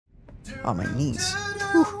Oh, my knees.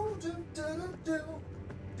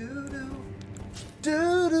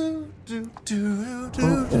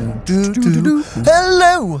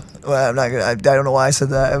 Hello! Well, I'm not gonna, I don't know why I said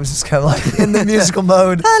that. I was just kind of like in the musical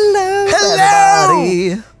mode. Hello,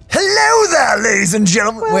 everybody. Hello there, ladies and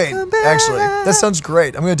gentlemen. Welcome Wait, actually, that sounds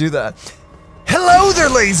great. I'm gonna do that. Hello there,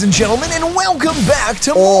 ladies and gentlemen, and welcome back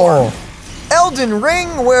to more Elden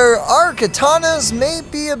Ring, where our katanas may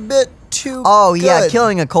be a bit too good. Yeah,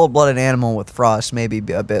 killing a cold-blooded animal with frost may be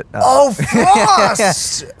a bit... oh,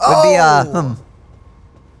 frost! Would be,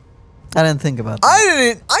 I didn't think about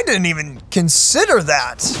that. I didn't even consider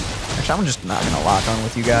that. Actually, I'm just not gonna lock on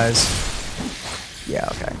with you guys. Yeah,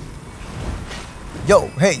 okay. Yo,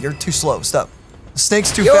 hey, you're too slow. Stop. The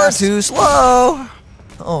snake's too You're fast. too slow.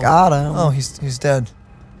 Oh, Got him. Oh, he's dead.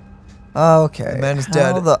 Okay. The man is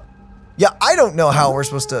dead. Yeah, I don't know how we're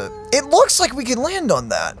supposed to... It looks like we can land on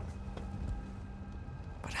that.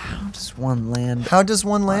 But how does one land? How does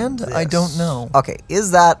one land? I don't know. Okay,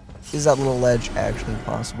 is that little ledge actually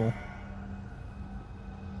possible?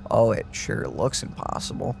 Oh, it sure looks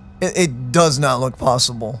impossible. It does not look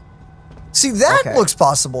possible. See, that looks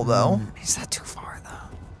possible, though. Is that too far,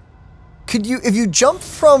 though? Could you... If you jump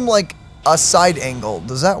from, like, a side angle,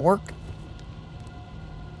 does that work?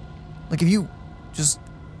 Like, if you just...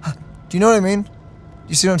 Do you know what I mean? Do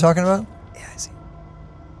you see what I'm talking about? Yeah, I see.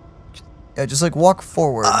 Yeah, just, like, walk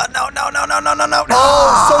forward. No.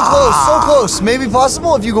 Oh, so close, so close. Maybe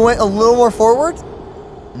possible if you go a little more forward?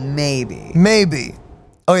 Maybe. Maybe.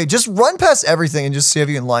 Okay, just run past everything and just see if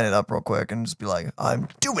you can line it up real quick and just be like, I'm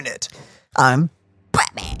doing it. I'm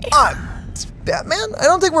Batman. I'm Batman? I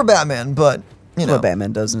don't think we're Batman, but, you know. What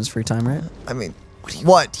Batman does in his free time, right? I mean,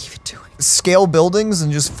 what? Even doing? Scale buildings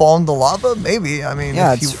and just fall into lava? Maybe. I mean,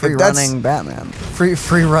 yeah, if it's free running Batman. Free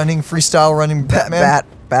running, freestyle running Batman.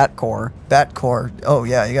 Bat core. Bat core. Oh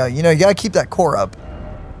yeah, you gotta keep that core up.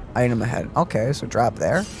 Item ahead. Okay, so drop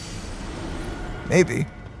there. Maybe.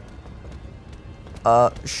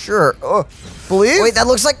 Sure. Oh, believe? Wait, that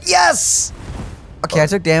looks like yes. Okay, I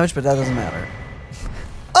took damage, but that doesn't matter.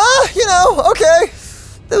 You know, okay.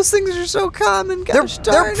 Those things are so common. They're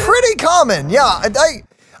pretty common. Yeah,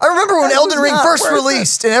 I remember when Elden Ring first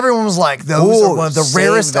released, and everyone was like, "Those are one of the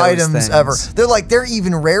rarest items ever." They're like, they're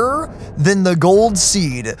even rarer than the gold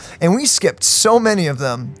seed, and we skipped so many of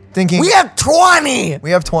them, thinking we have 20. We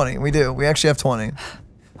have 20. We do. We actually have 20.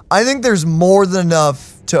 I think there's more than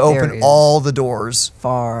enough to open all the doors.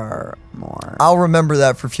 Far more. I'll remember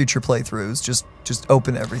that for future playthroughs. Just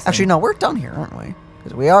open everything. Actually, no, we're done here, aren't we?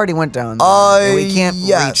 Because we already went down there, and we can't reach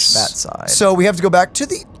that side. So we have to go back to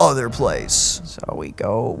the other place. So we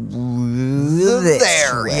go this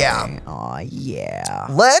way. Yeah. Aw, yeah.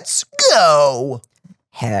 Let's go.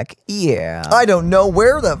 Heck yeah. I don't know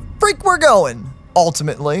where the freak we're going,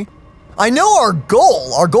 ultimately. I know our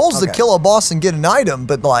goal. Our goal is to kill a boss and get an item,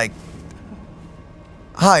 but like...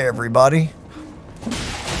 Hi, everybody.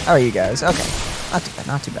 How are you guys? Okay. Not too bad,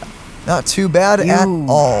 not too bad. Not too bad at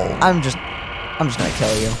all. I'm just gonna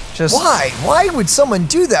kill you. Just why? Why would someone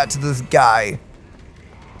do that to this guy?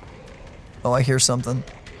 Oh, I hear something.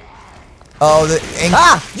 Oh, the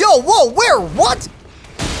Yo, whoa, where? What?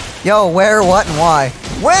 Yo, where, what, and why?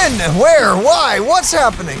 When? Where? Why? What's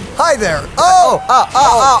happening? Hi there. That's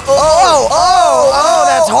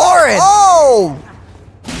horrid. Oh!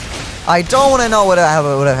 I don't want to know what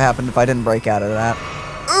would have happened if I didn't break out of that.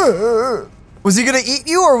 Was he gonna eat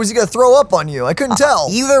you or was he gonna throw up on you? I couldn't tell.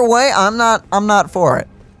 Either way, I'm not for it.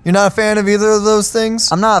 You're not a fan of either of those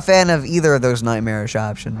things? I'm not a fan of either of those nightmarish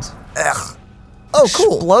options. Ugh. Oh,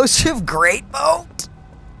 cool. Explosive great bolt.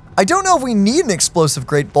 I don't know if we need an explosive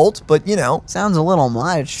great bolt, but you know. Sounds a little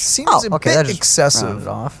much. Seems a bit excessive. Round it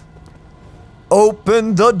off.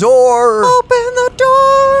 Open the door. Open the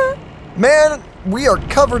door. Man, we are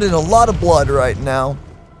covered in a lot of blood right now.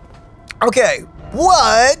 Okay,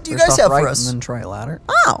 what do you guys have for us? And then try ladder.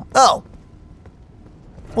 Oh. Oh.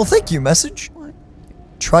 Well, thank you, message. What?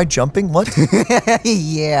 Try jumping? What?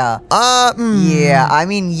 Yeah. Yeah, I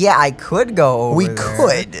mean, yeah, I could go over there. We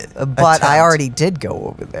could. But I already did go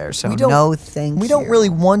over there, so no thank you. We don't really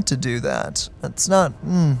want to do that. That's not,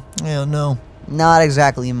 yeah, no. Not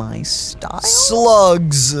exactly my style.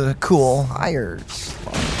 Slugs. Cool. Fire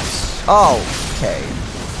slugs. Oh, okay.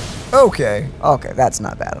 Okay. Okay, that's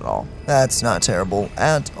not bad at all. That's not terrible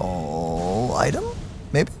at all. Item?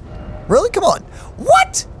 Maybe? Really? Come on.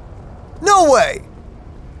 What? No way.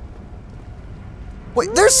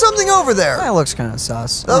 Wait, there's something over there. That looks kind of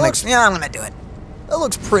sus. Yeah, I'm gonna do it. That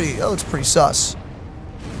looks pretty sus.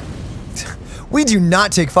 We do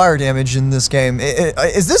not take fire damage in this game.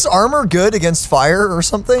 Is this armor good against fire or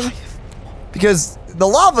something? Because the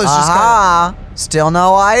lava's just kind of... Still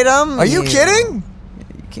no item? Are you kidding?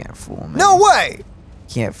 You can't fool me. No way!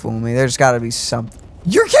 You can't fool me. There's gotta be something.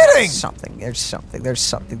 You're kidding! Something. There's something. There's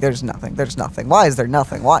something. There's nothing. There's nothing. Why is there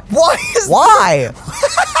nothing? Why? Why?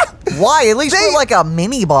 Why? At least put like a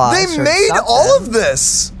mini boss. They made all of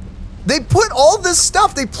this. They put all this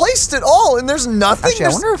stuff. They placed it all, and there's nothing. Actually, I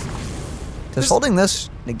wonder if does holding this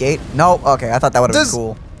negate? No. Okay, I thought that would have been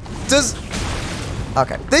cool.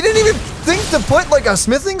 Okay. They didn't even think to put like a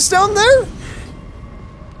smithing stone there.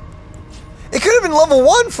 It could have been level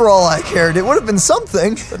 1 for all I cared. It would have been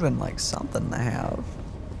something. Would have been like something to have.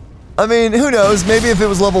 I mean, who knows? Maybe if it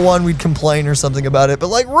was level 1, we'd complain or something about it. But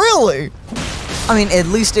like, really? I mean, at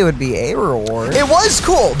least it would be a reward. It was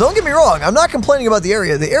cool. Don't get me wrong. I'm not complaining about the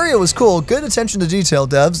area. The area was cool. Good attention to detail,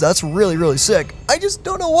 devs. That's really, really sick. I just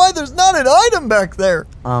don't know why there's not an item back there.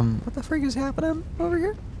 What the freak is happening over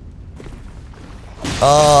here?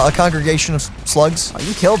 A congregation of slugs. Oh,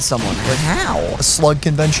 you killed someone. How? A slug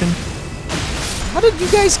convention. How did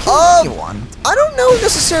you guys kill anyone? I don't know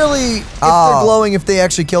necessarily if they're glowing if they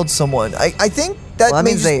actually killed someone. I think that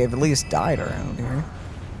means they at least died around here.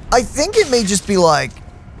 I think it may just be like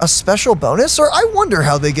a special bonus, or I wonder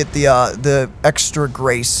how they get the extra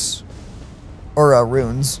grace or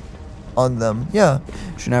runes on them. Yeah.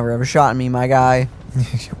 Should never have a shot at me, my guy.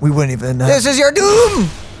 We wouldn't even. This is your doom.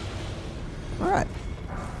 All right.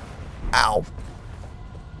 Ow.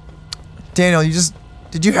 Daniel,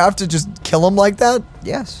 did you have to just kill him like that?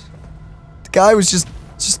 Yes. The guy was just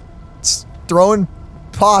throwing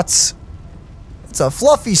pots. It's a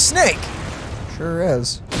fluffy snake. Sure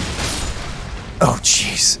is. Oh,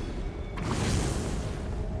 jeez.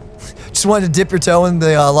 Just wanted to dip your toe in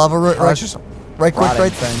the lava right quick.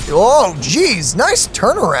 Oh, jeez. Nice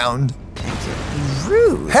turnaround. Thank you.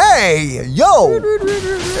 Rude. Hey, yo.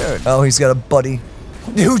 Rude. Oh, he's got a buddy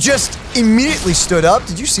who just immediately stood up.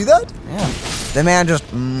 Did you see that? Yeah. The man just...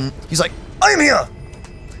 He's like, I'm here.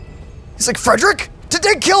 He's like, Frederick? Did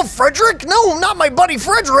they kill Frederick? No, not my buddy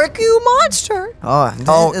Frederick. You monster.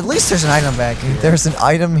 Oh, at least there's an item back here. There's an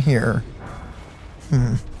item here.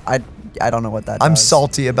 I don't know what that I'm does.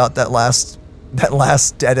 salty about that last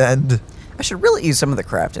dead end. I should really use some of the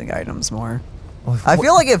crafting items more. I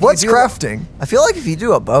feel like if what's crafting? I feel like if you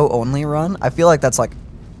do a bow only run, I feel like that's like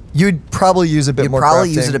you'd probably use a bit more. You'd probably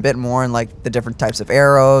use it a bit more in like the different types of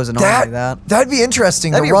arrows and all like that. That'd be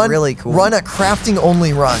interesting. That'd be really cool. Run a crafting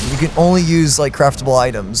only run. You can only use like craftable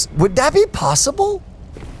items. Would that be possible?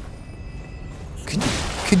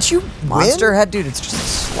 Could you monster head, dude? It's just a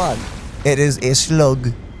slug. It is a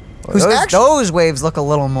slug. Those waves look a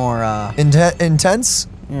little more intense.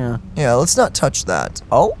 Yeah. Yeah. Let's not touch that.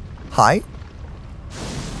 Oh, hi.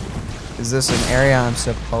 Is this an area I'm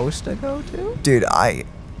supposed to go to? Dude, I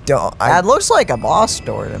don't. That looks like a boss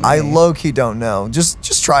door to me. I low-key don't know.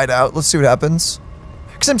 Just try it out. Let's see what happens.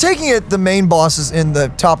 Because I'm taking it the main boss is in the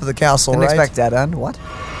top of the castle, Didn't right? expect dead end. What?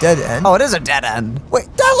 Dead end? Oh, it is a dead end. Wait,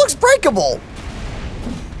 that looks breakable.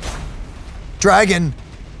 Dragon.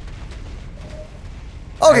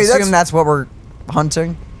 Okay, I assume that's what we're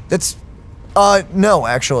hunting. That's, no,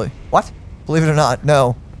 actually. What? Believe it or not,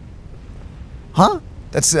 no. Huh?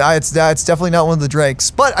 That's it's definitely not one of the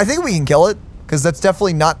drakes, but I think we can kill it because that's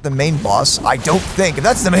definitely not the main boss. I don't think. If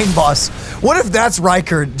that's the main boss, what if that's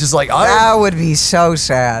Riker? Just like that would be so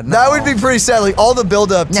sad. No. That would be pretty sad. Like all the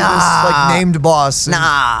build up to this like named boss.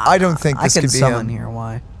 Nah. I don't think this could be him. I can summon here.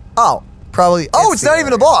 Why? Oh, probably. Oh, it's not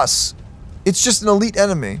even a boss. It's just an elite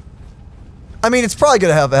enemy. I mean, it's probably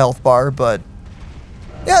gonna have a health bar, but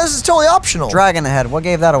yeah, this is totally optional. Dragon ahead. What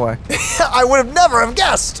gave that away? I would have never have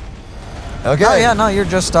guessed. Okay. Oh yeah, no, you're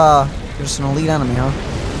just an elite enemy, huh?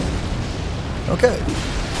 Okay.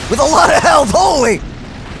 With a lot of health, holy!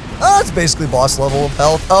 Oh, that's basically boss level of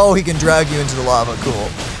health. Oh, he can drag you into the lava, cool.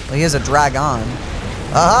 Well, he has a dragon.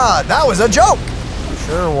 Aha, that was a joke!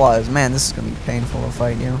 Sure was. Man, this is gonna be painful to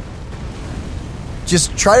fight you.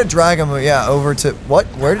 Just try to drag him, yeah, over to, what?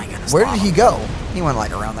 Where did he go? He went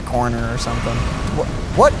like around the corner or something.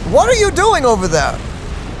 What are you doing over there?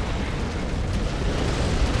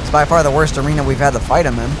 By far the worst arena we've had to fight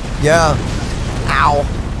him in. Yeah. Ow.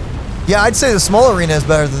 Yeah, I'd say the small arena is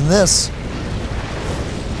better than this.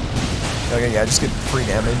 Okay, yeah, just get free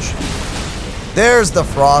damage. There's the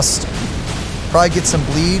frost. Probably get some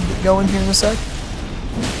bleed going here in a sec.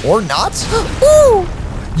 Or not. Woo!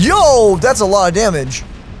 Yo, that's a lot of damage.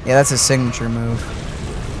 Yeah, that's his signature move.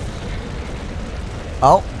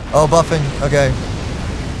 Oh. Oh, buffing. Okay.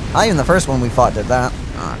 Not even the first one we fought did that.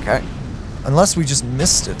 Okay. Unless we just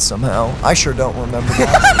missed it somehow. I sure don't remember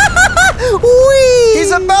that. Whee! He's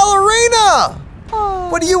a ballerina!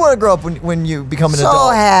 What do you want to grow up when you become an So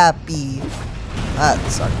adult? happy. That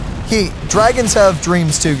sucked. Dragons have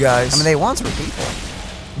dreams too, guys. I mean, they once were people.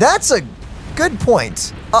 That's a good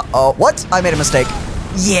point. Uh-oh. What? I made a mistake.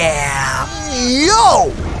 Yeah.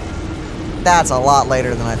 Yo! That's a lot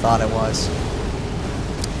later than I thought it was.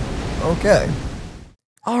 Okay.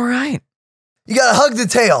 All right. You gotta hug the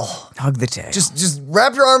tail. Hug the tail. Just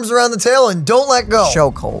wrap your arms around the tail and don't let go.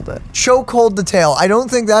 Chokehold it. Chokehold the tail. I don't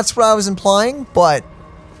think that's what I was implying, but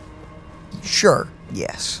sure.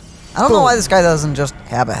 Yes. I don't know why this guy doesn't just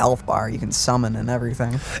have a health bar you can summon and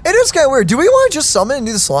everything. It is kind of weird. Do we want to just summon and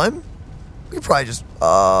do the slime? We could probably just,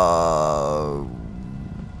 am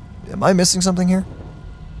I missing something here?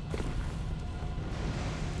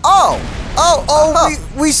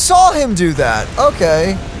 We saw him do that.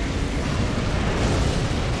 Okay.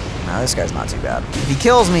 Nah, this guy's not too bad. If he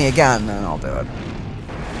kills me again, then I'll do it.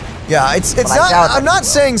 Yeah, it's not. I'm not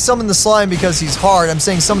saying summon the slime because he's hard. I'm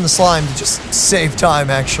saying summon the slime to just save time,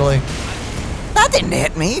 actually. That didn't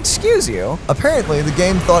hit me. Excuse you. Apparently, the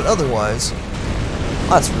game thought otherwise.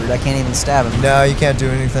 Oh, that's rude. I can't even stab him. No, you can't do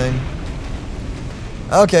anything.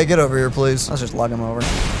 Okay, get over here, please. Let's just lug him over.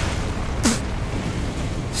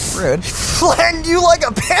 Rude. Flattened you like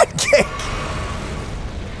a pancake.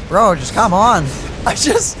 Bro, just come on.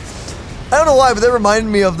 I don't know why, but that reminded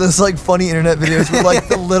me of this like funny internet videos where like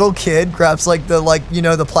the little kid grabs like the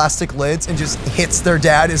the plastic lids and just hits their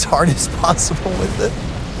dad as hard as possible with it.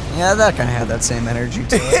 Yeah, that kind of had that same energy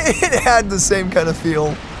to it. It had the same kind of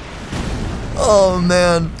feel. Oh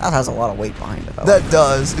man. That has a lot of weight behind it though. That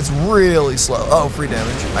does. It's really slow. Oh, free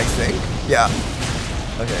damage, I think. Yeah.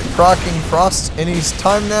 Okay, proccing frost any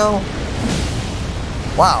time now.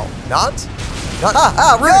 Wow, not?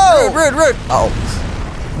 Rude. Oh.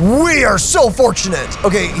 We are so fortunate.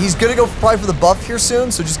 Okay, he's gonna go probably for the buff here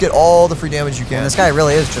soon, so just get all the free damage you can. And this guy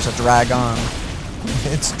really is just a drag on.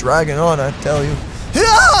 It's dragging on, I tell you.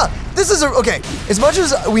 Yeah! This is okay, as much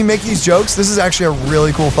as we make these jokes, this is actually a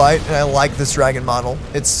really cool fight, and I like this dragon model.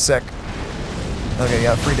 It's sick. Okay,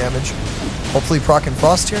 yeah, free damage. Hopefully proc and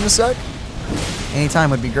frost here in a sec. Anytime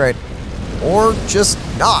would be great. Or just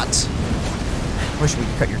not. Wish we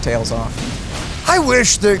could cut your tails off. I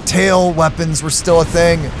wish the tail weapons were still a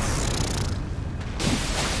thing.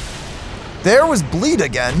 There was bleed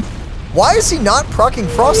again. Why is he not proccing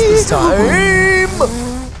frost this time?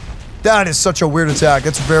 That is such a weird attack.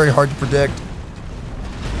 That's very hard to predict.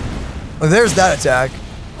 Oh, there's that attack.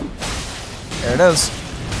 There it is.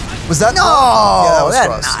 Was that? No! Yeah, that was that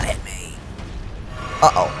frost. not hit me.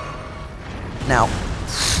 Uh-oh. Now.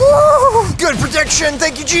 Good prediction.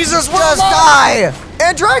 Thank you, Jesus. Just die!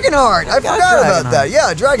 And Dragonheart. I forgot about that.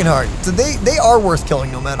 Yeah, Dragonheart. So they are worth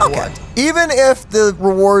killing no matter what. Even if the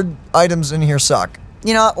reward items in here suck.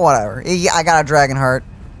 You know what? Whatever. Yeah, I got a Dragonheart,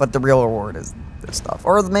 but the real reward is this stuff.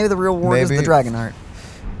 Or maybe the real reward is the Dragonheart.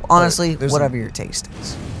 Honestly, whatever your taste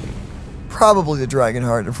is. Probably the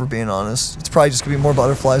Dragonheart, if we're being honest. It's probably just going to be more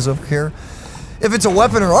butterflies over here. If it's a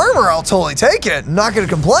weapon or armor, I'll totally take it. I'm not going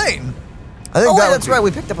to complain. I think that's right.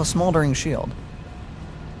 We picked up a smoldering shield.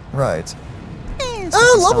 Right.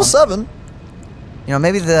 Level 7. You know,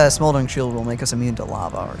 maybe the smoldering shield will make us immune to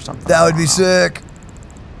lava or something. That would be sick.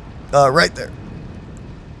 Right there.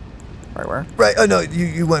 Right where? Right. Oh no,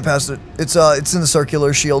 you went past it. It's in the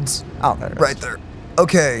circular shields. Oh, there it is. Right there.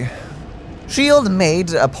 Okay. Shield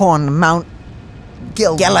made upon Mount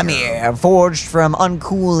Gelamir, forged from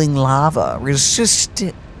uncooling lava,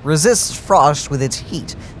 resists frost with its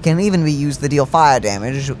heat. Can even be used to deal fire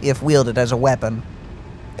damage if wielded as a weapon.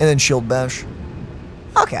 And then shield bash.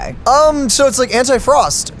 Okay. So it's like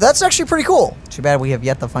anti-frost. That's actually pretty cool. Too bad we have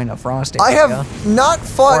yet to find a frost area. I have not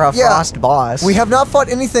fought. Or a frost boss. We have not fought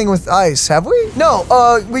anything with ice, have we? No.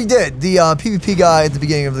 We did. The PvP guy at the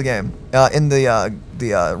beginning of the game, in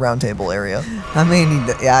the round table area. I mean,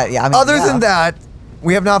 yeah. I mean, other than that,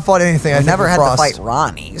 we have not fought anything. I never had to fight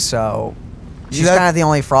Ronnie, so she's kind of the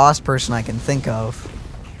only frost person I can think of.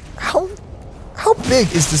 How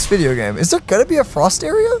big is this video game? Is there gonna be a frost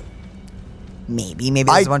area? Maybe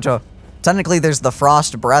there's a bunch of. Technically, there's the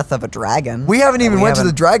frost breath of a dragon. We haven't even went to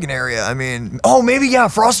the dragon area. I mean, oh, maybe yeah,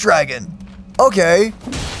 frost dragon. Okay,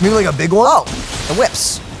 maybe like a big one. Oh, the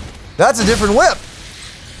whips. That's a different whip.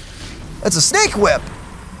 That's a snake whip,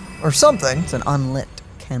 or something. It's an unlit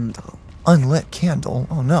candle. Unlit candle.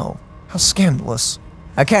 Oh no, how scandalous.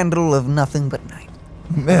 A candle of nothing but night.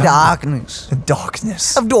 Man. Darkness.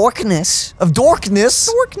 Darkness. Of dorkness. Of dorkness.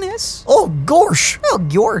 Dorkness. Oh, gorsh. Oh,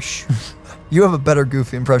 gorsh. You have a better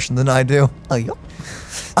Goofy impression than I do. Oh, yep.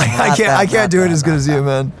 I can't do it as good as you,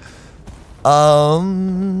 man.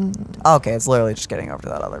 Okay, it's literally just getting over to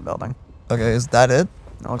that other building. Okay, is that it?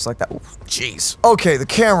 It looks like that. Jeez. Okay, the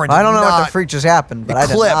camera did I don't know not, what the freak just happened, but I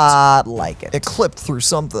did clipped. not like it. It clipped through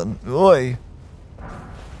something. Oy.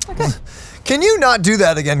 Okay. Can you not do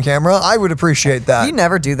that again, camera? I would appreciate that. You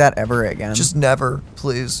never do that ever again. Just never,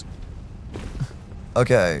 please.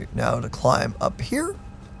 Okay, now to climb up here.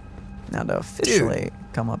 Now to officially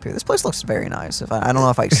come up here. This place looks very nice. If I don't know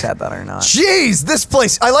if I said that or not. Jeez, this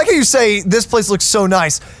place. I like how you say this place looks so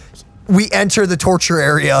nice. We enter the torture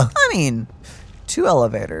area. I mean, 2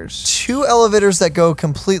 elevators. 2 elevators that go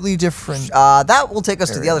completely different. That will take us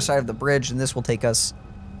to the other side of the bridge, and this will take us,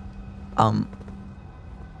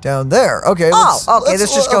 down there. Okay. Okay.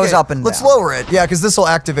 This just goes up and down. Let's lower it. Yeah, because this will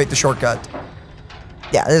activate the shortcut.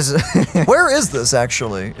 Yeah. This is. Where is this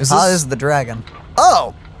actually? Is this? This is the dragon.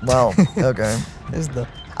 Oh. Well. Okay. This is the.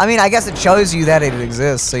 I mean, I guess it shows you that it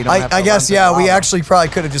exists, so you don't. Have to I guess. Yeah. We lava. actually probably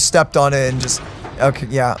could have just stepped on it and just. Okay.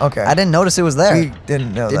 Yeah. Okay. I didn't notice it was there. We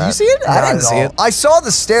didn't know that. Did you see it? I didn't see it. I saw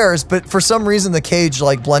the stairs, but for some reason the cage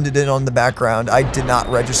like blended in on the background. I did not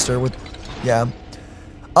register with. Yeah.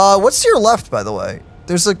 What's to your left, by the way?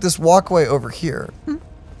 There's like this walkway over here.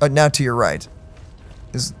 Now to your right.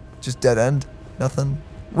 Is just dead end? Nothing?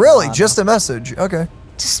 Really? Just a message. Okay.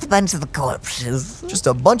 Just a bunch of the corpses. Just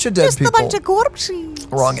a bunch of dead people. Just a bunch of corpses.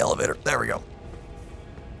 Wrong elevator. There we go.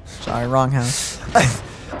 Sorry, wrong house.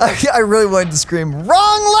 I really wanted to scream,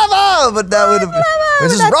 wrong lever! But that would have been.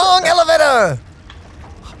 This is wrong elevator!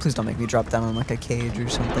 Oh, please don't make me drop down on like a cage or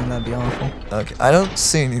something. That'd be awful. Okay, I don't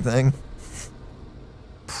see anything.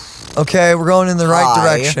 Okay, we're going in the right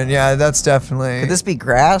direction. Yeah, that's definitely. Could this be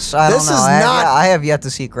grass? I don't know. I have yet to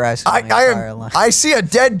see grass. In my entire life. I see a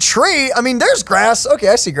dead tree. I mean, there's grass. Okay,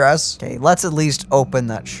 I see grass. Okay, let's at least open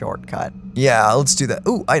that shortcut. Yeah, let's do that.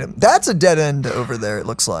 Ooh, item. That's a dead end over there, it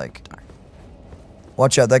looks like.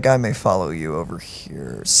 Watch out, that guy may follow you over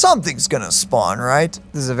here. Something's gonna spawn, right?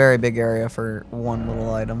 This is a very big area for one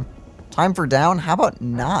little item. Time for down? How about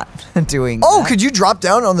not doing Oh, that? could you drop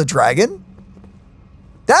down on the dragon?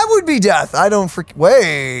 That would be death. I don't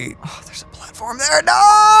wait. Oh, there's a platform there.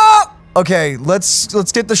 No! Okay, let's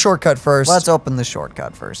get the shortcut first. Let's open the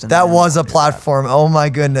shortcut first. That was a platform. Oh my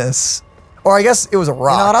goodness. Or I guess it was a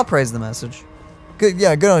rock. You know what? I'll praise the message. Good.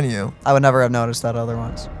 Yeah, good on you. I would never have noticed that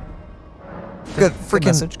otherwise. Good. Good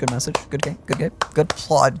message. Good message. Good game. Good game. Good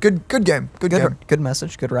plot. Good game. Good game. Good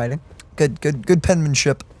message. Good writing. Good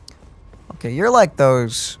penmanship. Okay, you're like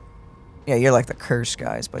those. Yeah, you're like the curse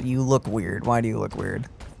guys, but you look weird. Why do you look weird?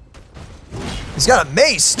 He's got a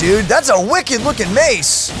mace, dude. That's a wicked looking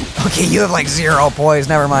mace. Okay, you have like 0 poise.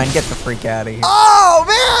 Never mind. Get the freak out of here. Oh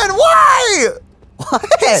man, why? What?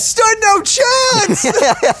 He stood no chance.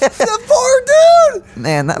 The poor dude.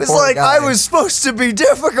 Man, that was poor like guy. I was supposed to be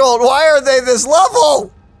difficult. Why are they this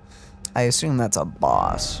level? I assume that's a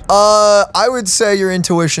boss. I would say your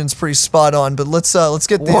intuition's pretty spot on, but let's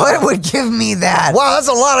get the. What would give me that? Wow, that's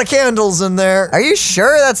a lot of candles in there. Are you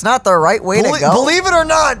sure that's not the right way to go? Believe it or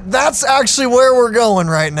not, that's actually where we're going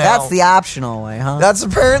right now. That's the optional way, huh? That's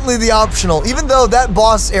apparently the optional, even though that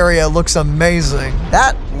boss area looks amazing.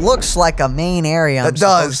 That looks like a main area. It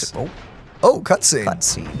does. Oh, cutscene.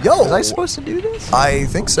 Cutscene. Yo. Was I supposed to do this? I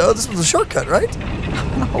think so. This was a shortcut, right?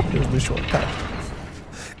 I hope it was the shortcut.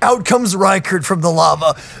 Out comes Rykard from the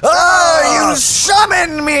lava. Ah, you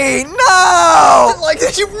summoned me! No! Like,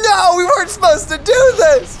 did you know we weren't supposed to do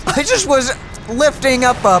this? I just was lifting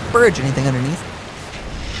up a bridge. Anything underneath?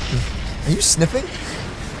 Are you sniffing?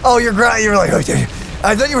 Oh, you're like, okay.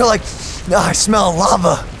 I thought you were like, I smell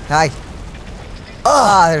lava. Hi.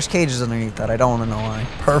 There's cages underneath that. I don't want to know why.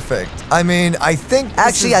 Perfect. I mean, I think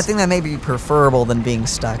actually, I think that may be preferable than being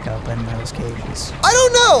stuck up in those cages. I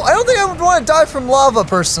don't know. I don't think I would want to die from lava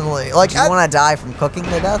personally. Like, you want to die from cooking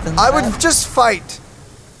to death? I would just fight.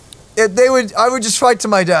 I would just fight to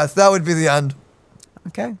my death. That would be the end.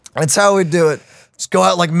 Okay. That's how we'd do it. Just go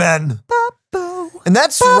out like men. And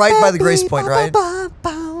that's right by the grace point, right?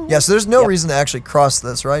 Yeah. So there's no reason to actually cross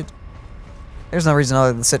this, right? There's no reason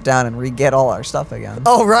other than sit down and re-get all our stuff again.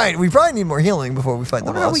 Oh, right. We probably need more healing before we fight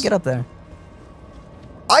the boss. How do we get up there?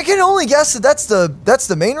 I can only guess that that's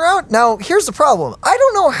the main route. Now, here's the problem. I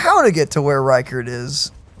don't know how to get to where Rykard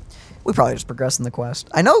is. We probably just progress in the quest.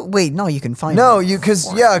 I know. Wait, no, you can find. No, because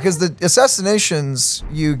the assassinations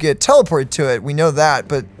you get teleported to it. We know that,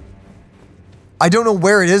 but I don't know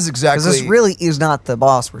where it is exactly. Because this really is not the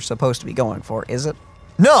boss we're supposed to be going for, is it?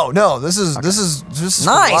 No, this is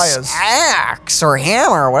nice axe or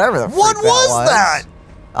hammer or whatever the. What was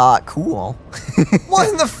that? Cool. What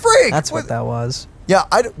in the freak? That's what that was. Yeah,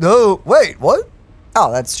 I don't know. Wait, what?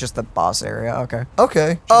 Oh, that's just the boss area. Okay.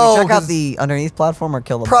 Okay. Should we check out the underneath platform or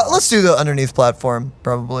kill the boss? Let's do the underneath platform,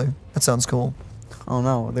 probably. That sounds cool. Oh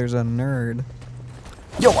no, there's a nerd.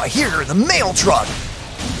 Yo, I hear the mail truck.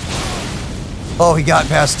 Oh, he got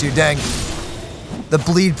past you, dang. The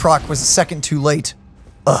bleed proc was a second too late.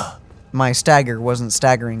 Ugh. My stagger wasn't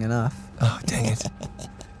staggering enough. Oh, dang it.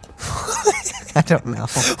 I don't know.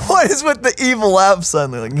 What is with the evil laugh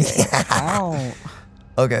suddenly? Like, Ow.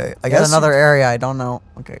 Okay, I Got guess another area, I don't know.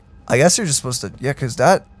 Okay. I guess you're just supposed to, yeah, because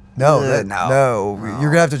that, no,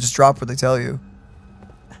 you're gonna have to just drop what they tell you.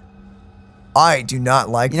 I do not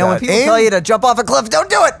like that. You know, when people tell you to jump off a cliff, don't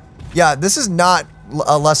do it! Yeah, this is not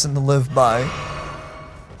a lesson to live by.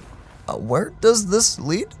 Where does this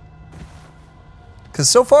lead? Because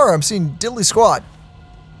so far I'm seeing diddly squat.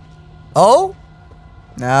 Oh?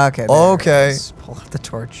 Okay. Okay. Pull out the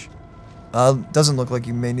torch. Doesn't look like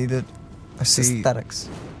you may need it. I see. Aesthetics.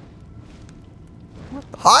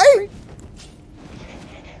 Hi?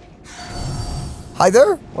 Hi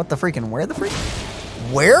there? What the freaking? Where the freak?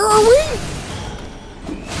 Where are we?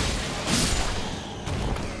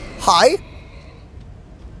 Hi?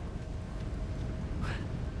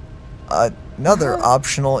 Another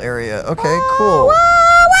optional area. Okay, cool.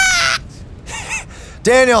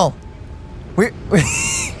 Daniel! There's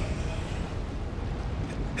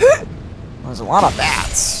a lot of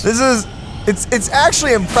bats. It's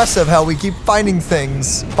actually impressive how we keep finding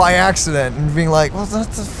things by accident and being like, well,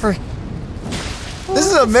 that's the frick. This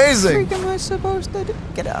is amazing. What am I supposed to do?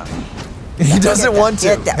 Get out. He doesn't want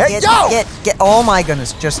to. Hey, yo! Get, oh my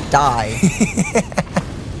goodness, just die.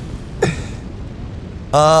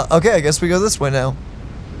 Okay, I guess we go this way now.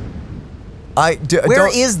 Where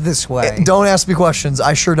is this way? Don't ask me questions.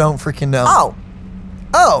 I sure don't freaking know. Oh.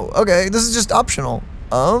 Oh, okay. This is just optional.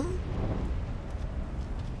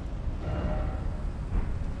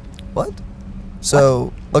 What?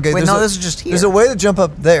 So, okay. Wait, no, this is just here. There's a way to jump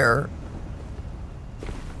up there.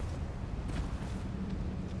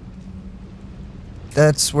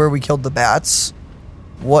 That's where we killed the bats.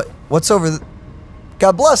 What's over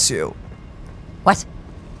God bless you. What?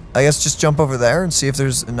 I guess just jump over there and see if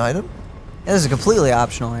there's an item. This is a completely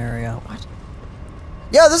optional area. What?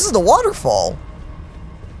 Yeah, this is the waterfall.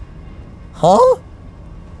 Huh?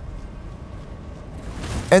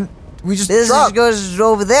 And we just This dropped. goes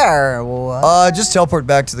over there. Just teleport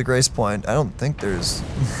back to the grace point. I don't think there's...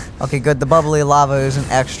 Okay, good. The bubbly lava isn't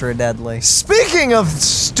extra deadly. Speaking of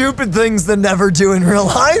stupid things that never do in real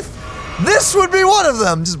life, this would be one of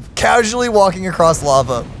them. Just casually walking across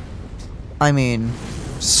lava. I mean...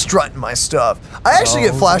 Strutting my stuff. I actually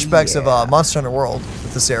get flashbacks of Monster Hunter World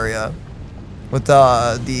with this area. With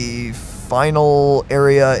the final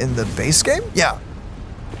area in the base game? Yeah.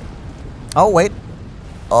 Oh, wait.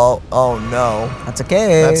 Oh no. That's a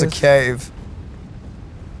cave. That's a cave.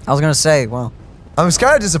 I was gonna say, well... I was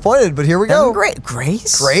kind of disappointed, but here we go.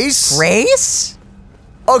 Grace? Grace? Grace?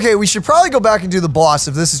 Okay, we should probably go back and do the boss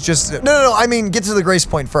if this is just... No, I mean, get to the grace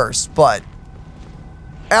point first, but...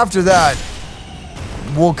 After that,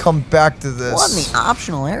 we'll come back to this. What, in the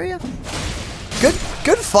optional area?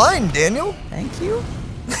 Good find, Daniel. Thank you.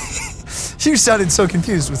 You sounded so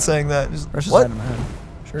confused with saying that. Versus What? item ahead.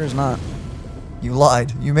 Sure is not. You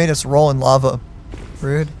lied. You made us roll in lava.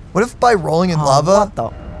 Rude. What if by rolling in lava... What the...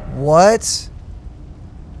 What?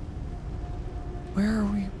 Where are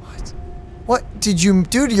we? What? What did you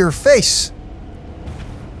do to your face?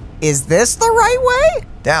 Is this the right way?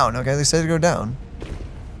 Down. Okay, they said to go down.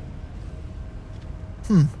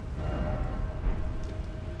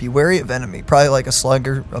 Be wary of enemy. Probably like a slug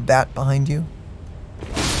or a bat behind you.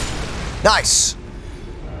 Nice!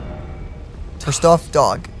 First off,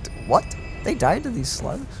 dog. What? They died to these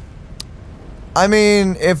slugs? I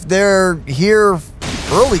mean, if they're here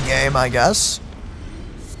early game, I guess.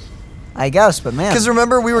 I guess, but man. Because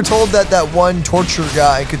remember, we were told that that one torture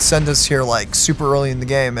guy could send us here like super early in the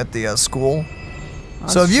game at the school.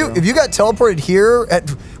 So if you got teleported here at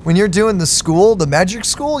when you're doing the school, the magic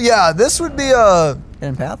school, yeah, this would be a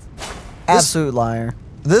hidden path. Absolute liar.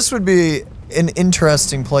 This would be an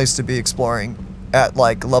interesting place to be exploring at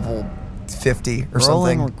like level 50 or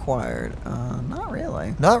Rolling something. required. Not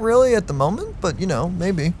really. Not really at the moment, but you know,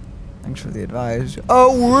 maybe. Thanks for the advice.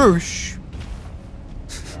 Oh, whoosh.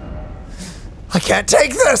 I can't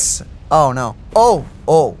take this! Oh, no. Oh,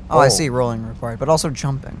 I see. Rolling required, but also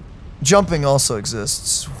jumping. Jumping also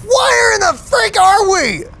exists. Where in the freak are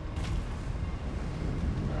we?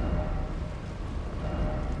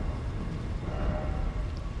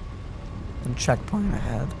 And checkpoint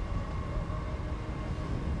ahead.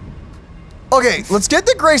 Okay, let's get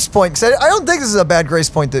the grace point, because I don't think this is a bad grace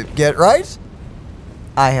point to get, right?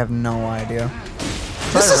 I have no idea.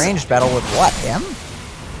 This is a ranged battle with what, him?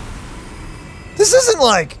 This isn't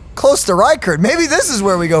like close to Rykard. Maybe this is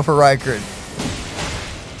where we go for Rykard.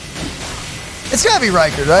 It's gotta be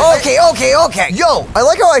Riker, right? Okay. Yo, I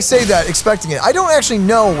like how I say that, expecting it. I don't actually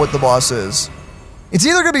know what the boss is. It's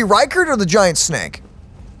either gonna be Riker or the giant snake.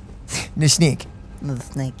 The snake. The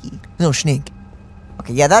snakey. No snake.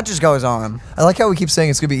 Okay, yeah, that just goes on. I like how we keep saying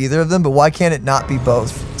it's gonna be either of them, but why can't it not be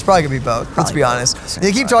both? It's probably gonna be both. Let's be honest.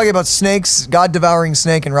 They keep talking about snakes, God-devouring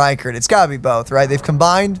snake, and Riker. It's gotta be both, right? They've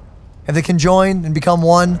combined. Have they conjoined and become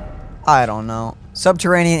one? I don't know.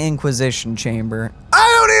 Subterranean Inquisition Chamber.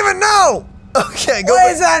 I don't even know! Okay, go What back.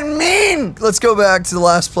 does that mean? Let's go back to the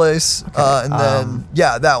last place. And then,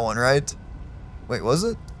 yeah, that one, right? Wait, was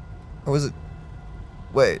it? Or was it?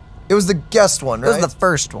 Wait, it was the guest one, right? It was the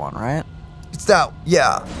first one, right? It's that,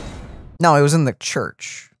 yeah. No, it was in the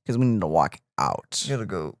church, because we need to walk out. You gotta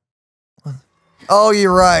go. Oh,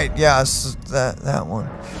 you're right. Yeah, it's that one.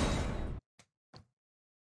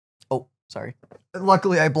 Oh, sorry.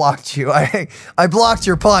 Luckily, I blocked you. I blocked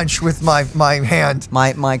your punch with my hand.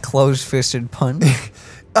 My closed-fisted punch.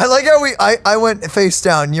 I like how I went face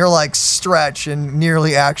down. You're like stretch and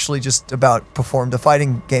nearly actually just about performed a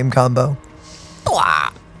fighting game combo.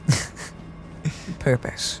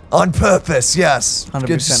 Purpose. On purpose, yes.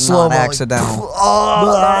 100% not accidental.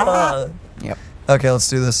 Yep. Okay, let's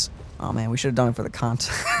do this. Oh man, we should have done it for the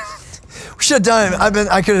content. We should have done it.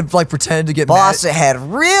 I could have like pretended to get Boss mad. ahead,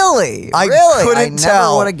 really? I really? couldn't I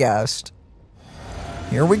tell. never would have guessed.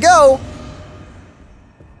 Here we go.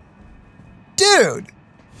 Dude,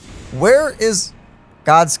 where is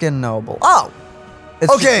Godskin Noble? Oh,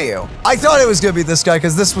 it's okay? just you. I thought it was gonna be this guy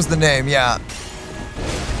because this was the name. Yeah.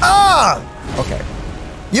 Ah! Okay.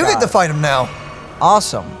 You get to fight him now.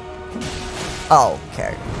 Awesome. Oh,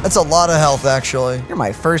 okay. That's a lot of health, actually. You're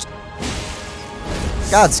my first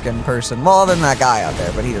Godskin person. Well, other than that guy out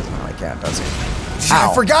there, but he doesn't really count, does he?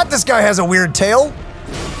 I forgot this guy has a weird tail.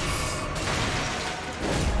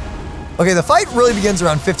 Okay, the fight really begins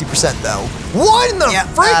around 50% though. What in the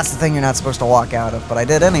freak? That's the thing you're not supposed to walk out of, but I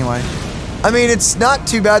did anyway. I mean, it's not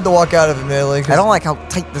too bad to walk out of it, admittedly. I don't like how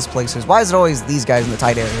tight this place is. Why is it always these guys in the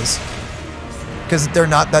tight areas? Because they're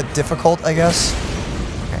not that difficult, I guess.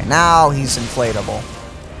 Okay, now he's inflatable.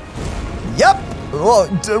 Yep. Whoa,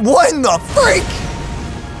 what in the freak?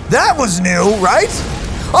 That was new, right?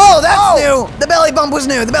 Oh, that's new. The belly bump was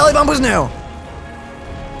new. The belly bump was new.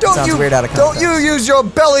 Don't weird out of context. Don't you use your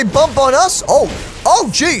belly bump on us? Oh,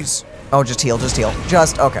 jeez. Oh, just heal, just heal.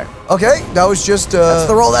 Just, okay. Okay, that was just, That's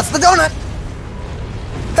the roll, that's the donut.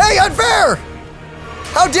 Hey, unfair!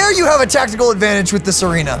 How dare you have a tactical advantage with this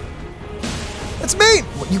arena? That's me.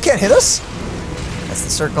 You can't hit us? That's the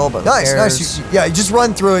circle, but Nice. Yeah, you just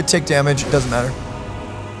run through it, take damage. It doesn't matter.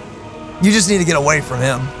 You just need to get away from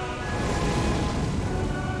him.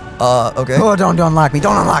 Okay. Oh, don't unlock me.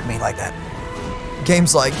 Don't unlock me like that.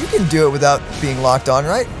 Game's like, you can do it without being locked on,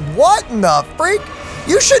 right? What in the freak?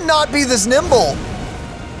 You should not be this nimble.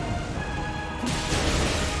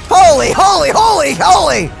 Holy!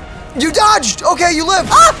 You dodged. Okay, you live.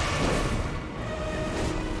 Ah!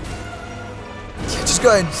 Yeah, just go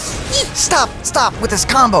ahead. Stop with this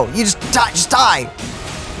combo. You just die.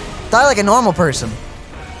 Die like a normal person.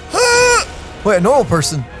 Wait, a normal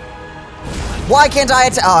person. Why can't I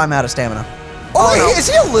attack? Oh, I'm out of stamina. Oh, wait, is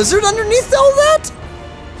he a lizard underneath all that?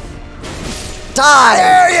 Die!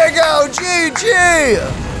 There you go, GG!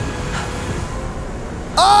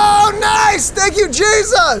 Oh, nice! Thank you,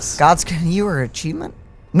 Jesus! Godskin, your achievement?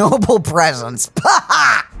 Noble presence.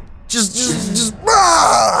 Just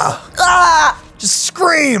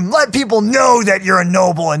scream! Let people know that you're a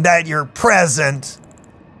noble and that you're present.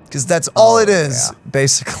 Because that's all it is,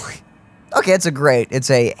 basically. Okay, it's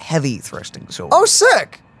a heavy thrusting sword. Oh,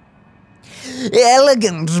 sick!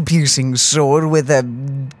 Elegant piercing sword with a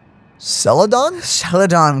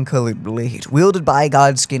Celadon-colored blade, wielded by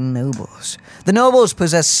Godskin nobles. The nobles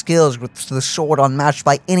possess skills with the sword unmatched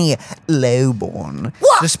by any lowborn.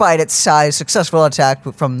 What? Despite its size, successful attack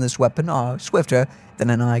from this weapon are swifter than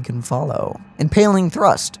an eye can follow. Impaling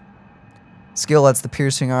thrust. Skill lets the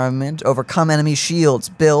piercing armament overcome enemy shields.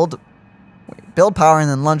 Build power and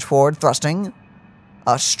then lunge forward, thrusting.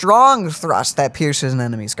 A strong thrust that pierces an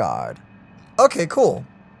enemy's guard. Okay, cool.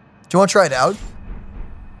 Do you want to try it out?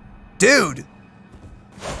 Dude!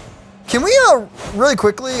 Can we, really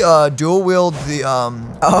quickly, dual wield the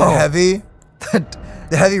heavy?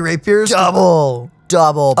 the heavy rapiers? Double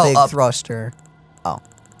big up. thruster. Oh.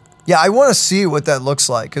 Yeah, I want to see what that looks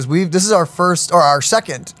like, because this is our first, or our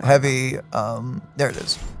second heavy, there it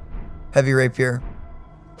is. Heavy rapier.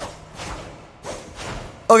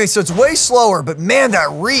 Okay, so it's way slower, but man, that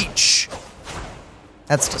reach!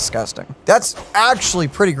 That's disgusting. That's actually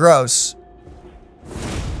pretty gross.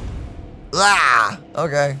 Ah,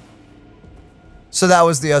 okay. So that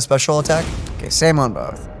was the special attack? Okay, same on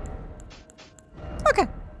both. Okay.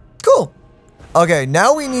 Cool. Okay,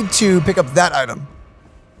 now we need to pick up that item.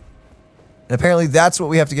 And apparently that's what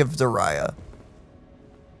we have to give to Raya.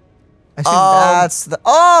 I think that's the...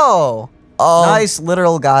 Oh! Nice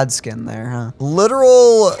literal god skin there, huh?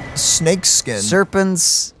 Literal snake skin.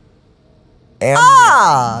 Serpents. And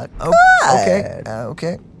Good. Okay.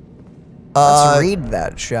 Okay. Let's read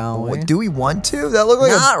that, shall we? Do we want to? That looked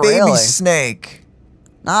like Not a baby really. snake.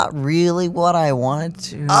 Not really what I wanted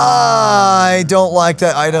to. I don't like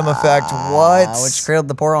that item effect. What? Which cradled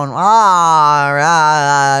the poor one.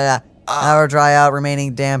 Never dry out,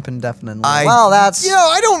 remaining damp indefinitely. Well, that's... Yeah,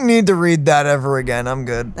 I don't need to read that ever again. I'm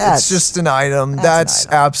good. It's just an item. That's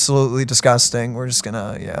absolutely disgusting. We're just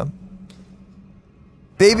gonna, yeah.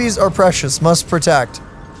 Babies are precious. Must protect.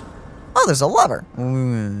 Oh, there's a lever.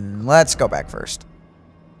 Let's go back first.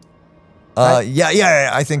 Yeah,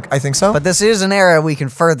 I think so. But this is an area we can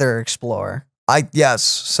further explore. Yes.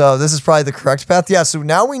 So this is probably the correct path. Yeah, so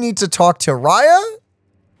now we need to talk to Raya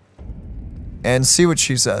and see what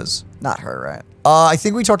she says. Not her, right? I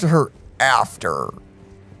think we talked to her after.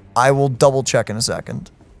 I will double check in a second.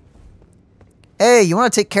 Hey, you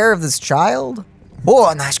want to take care of this child?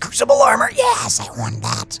 Oh, nice Crucible armor. Yes, I want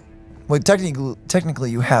that. Wait, technically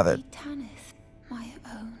you have it. My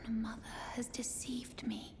own mother has deceived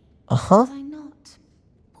me. Uh-huh. Was I not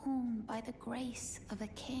born by the grace of a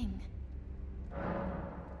king?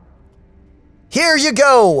 Here you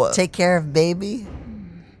go. Take care of baby.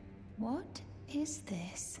 What is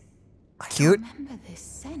this? Cute. I remember this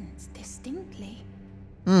sense distinctly.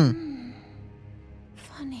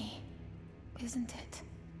 Funny, isn't it?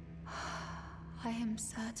 I am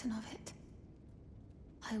certain of it.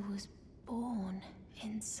 I was born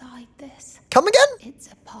inside this. Come again? It's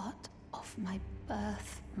a part of my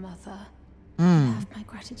birth, Mother. You have my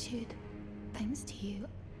gratitude. Thanks to you,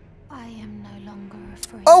 I am no longer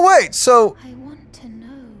afraid. Oh, wait, so... I want to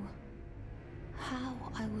know how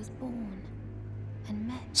I was born and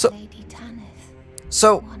met Lady Tanith.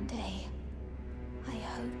 So... One day, I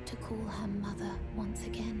hope to call her mother once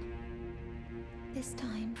again. This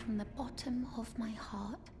time from the bottom of my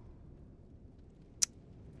heart.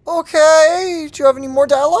 Okay, do you have any more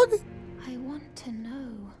dialogue? I want to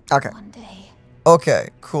know one day. Okay,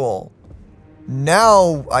 cool.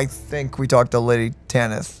 Now, I think we talked to Lady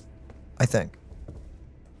Tanith. I think.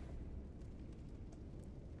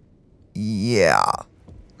 Yeah.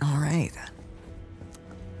 All right.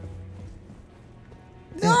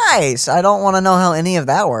 Nice. I don't want to know how any of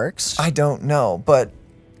that works. I don't know, but...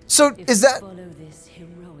 So, is that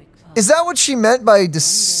what she meant by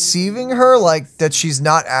deceiving her? Like, that she's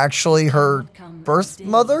not actually her birth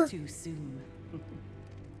mother?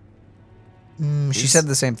 She said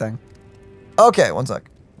the same thing. Okay, one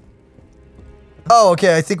sec. Oh,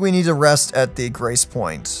 okay, I think we need to rest at the grace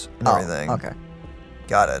point and everything. Okay.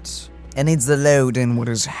 Got it. It needs to load in what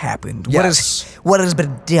has happened. Yes. What has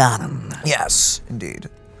been done. Yes, indeed.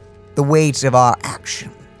 The weight of our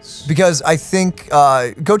actions. Because I think,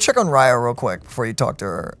 go check on Raya real quick before you talk to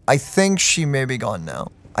her. I think she may be gone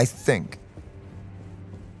now. I think.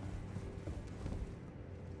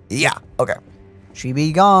 Yeah, okay. She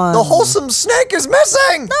be gone. The wholesome snake is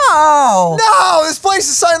missing! No! No, this place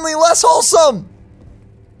is suddenly less wholesome!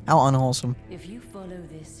 How unwholesome. If you follow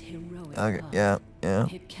this heroic Okay, path, yeah.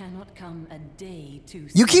 it cannot come a day too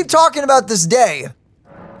soon. You keep talking about this day.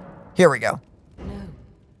 Here we go. No.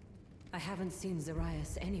 I haven't seen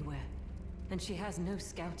Zarias anywhere, and she has no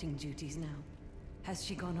scouting duties now. Has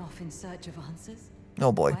she gone off in search of answers?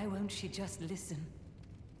 Oh boy. Why won't she just listen?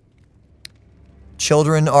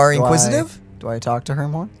 Children are inquisitive? Do I talk to her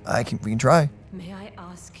more? We can try. May I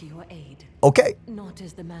ask your aid? Okay. Not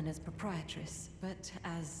as the manor's proprietress, but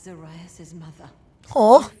as Zarias' mother.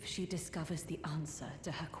 Aw. If she discovers the answer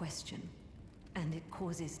to her question, and it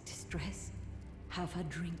causes distress, have her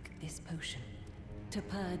drink this potion to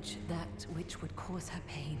purge that which would cause her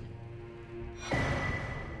pain.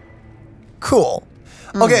 Cool.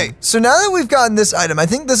 Okay, so now that we've gotten this item, I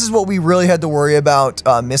think this is what we really had to worry about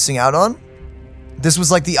missing out on. This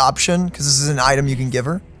was like the option, because this is an item you can give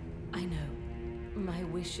her. I know. My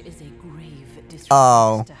wish is a grave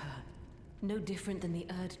disrespect to her. No different than the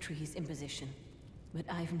Erd Tree's imposition. But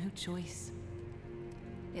I've no choice.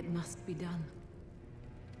 It must be done.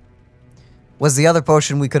 Was the other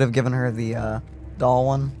potion we could have given her the doll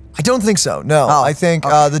one? I don't think so, no. Oh, I think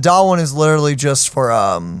the doll one is literally just for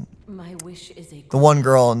My wish is a the one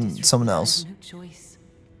girl and someone else. no choice.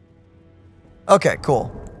 Okay,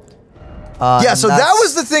 cool. Yeah, so that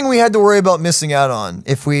was the thing we had to worry about missing out on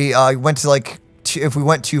if we went to like if we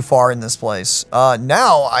went too far in this place.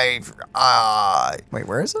 Now wait,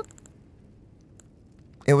 where is it?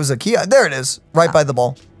 It was a key. There it is, right by the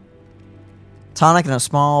ball. Tonic in a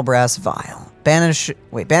small brass vial.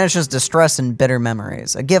 Banishes distress and bitter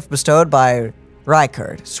memories. A gift bestowed by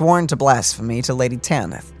Rykard, sworn to blasphemy to Lady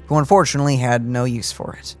Tanith, who unfortunately had no use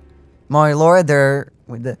for it. My lord, there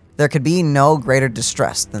could be no greater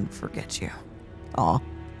distress than forget you. Aw.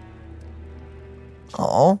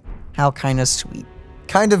 Aw. How kind of sweet.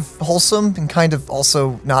 Kind of wholesome and kind of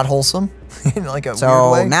also not wholesome in like a weird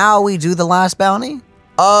way. So now we do the last bounty?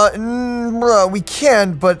 We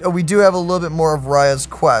can, but we do have a little bit more of Raya's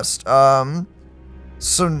quest.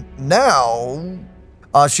 So now,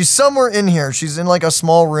 she's somewhere in here. She's in like a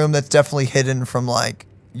small room that's definitely hidden from like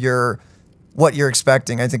what you're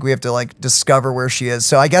expecting. I think we have to like discover where she is.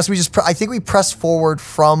 So I guess I think we press forward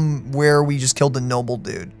from where we just killed the noble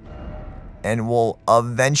dude. And we'll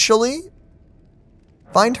eventually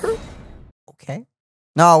find her? Okay.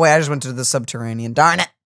 No, wait, I just went to the subterranean. Darn it.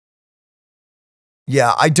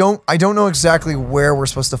 Yeah, I don't know exactly where we're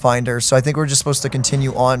supposed to find her, so I think we're just supposed to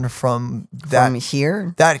continue on from that. From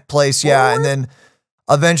here? That place, yeah, and then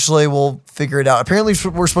eventually we'll figure it out. Apparently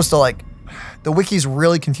we're supposed to like, the wiki's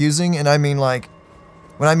really confusing, and I mean like,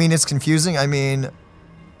 when I mean it's confusing, I mean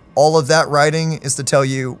all of that writing is to tell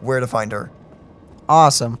you where to find her.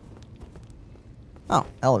 Awesome. Oh,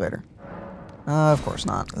 elevator. Of course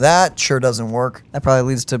not. That sure doesn't work. That probably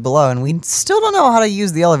leads to below, and we still don't know how to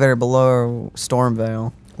use the elevator below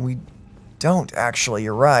Stormvale. We don't actually,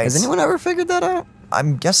 you're right. Has anyone ever figured that out?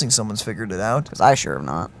 I'm guessing someone's figured it out. Because I sure have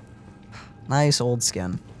not. Nice old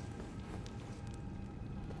skin.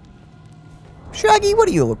 Shaggy, what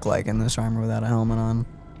do you look like in this armor without a helmet on?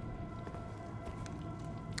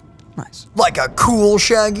 Nice. Like a cool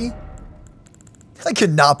Shaggy? I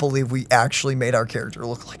cannot believe we actually made our character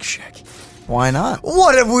look like Shaggy. Why not?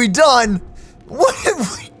 What have we done? What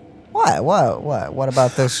have we... What? What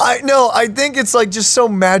about this? I think it's like just so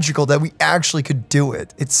magical that we actually could do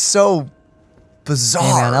it. It's so bizarre.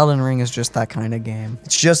 Hey man, Elden Ring is just that kind of game.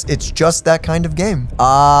 It's just that kind of game.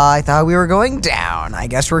 I thought we were going down. I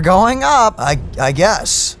guess we're going up. I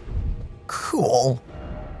guess. Cool.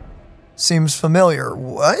 Seems familiar.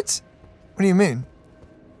 What? What do you mean?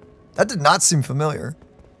 That did not seem familiar.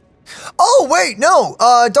 Oh, wait, no.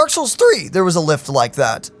 Dark Souls 3, there was a lift like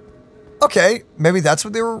that. Okay, maybe that's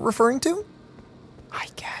what they were referring to? I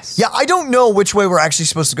guess. Yeah, I don't know which way we're actually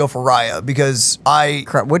supposed to go for Raya, because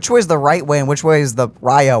Crap, which way is the right way and which way is the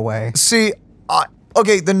Raya way? See,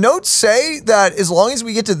 okay, the notes say that as long as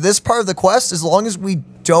we get to this part of the quest, as long as we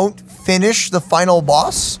don't finish the final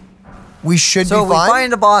boss, we should be fine. So if we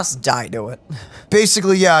find a boss, die to it.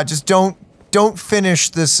 Basically, yeah, just don't finish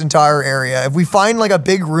this entire area. If we find like a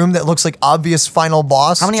big room that looks like obvious final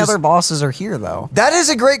boss. How many other bosses are here though? That is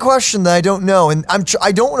a great question that I don't know, and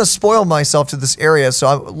I don't want to spoil myself to this area,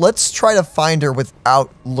 so let's try to find her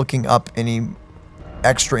without looking up any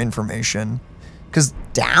extra information. Cause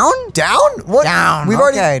down? What? Down. We've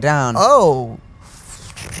already down. Oh.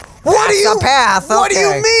 That's the path. What do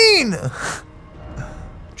you mean?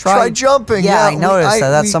 Try jumping. Yeah, I noticed that.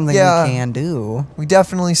 That's something you can do. We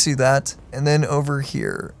definitely see that. And then over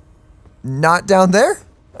here. Not down there?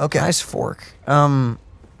 Okay. Nice fork. Yeah,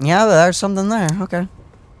 there's something there. Okay.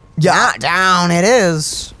 Yeah. Not down it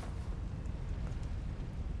is.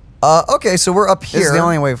 Okay, so we're up here. This is the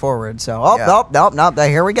only way forward, so... Nope.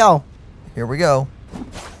 Here we go. Here we go.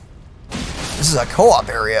 This is a co-op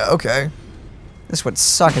area. Okay. This would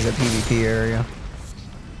suck as a PvP area.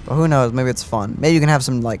 But who knows? Maybe it's fun. Maybe you can have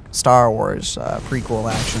some, like, Star Wars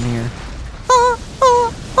prequel action here.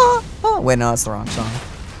 Wait, no, that's the wrong song.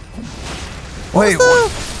 Wait,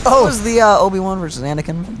 what? What was the Obi-Wan versus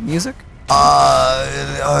Anakin music?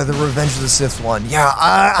 The Revenge of the Sith one. Yeah,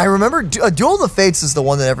 I remember Duel of the Fates is the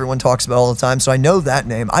one that everyone talks about all the time, so I know that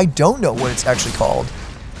name. I don't know what it's actually called.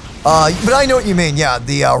 But I know what you mean. Yeah,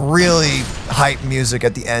 the really hype music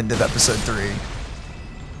at the end of episode 3.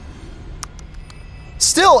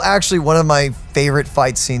 Still, actually, one of my favorite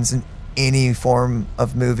fight scenes in any form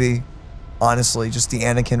of movie. Honestly, just the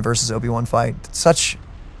Anakin versus Obi-Wan fight. Such an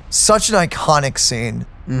iconic scene.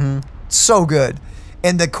 Mm-hmm. So good.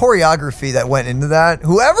 And the choreography that went into that,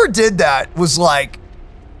 whoever did that was like,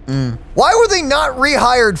 why were they not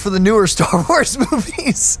rehired for the newer Star Wars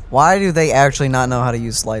movies? Why do they actually not know how to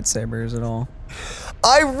use lightsabers at all?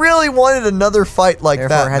 I really wanted another fight like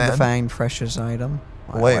Therefore, that, had man. to find precious item.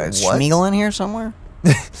 Wait, what? what? Schmeagle in here somewhere?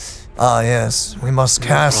 Ah, yes. We must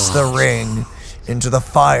cast the ring into the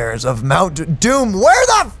fires of Mount Doom. Where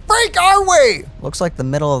the freak are we? Looks like the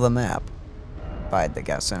middle of the map. If I had to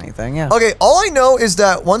guess anything, yeah. Okay, all I know is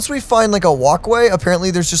that once we find like a walkway, apparently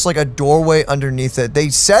there's just like a doorway underneath it. They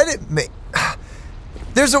said it may...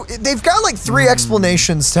 They've got like 3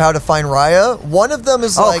 explanations to how to find Raya. One of them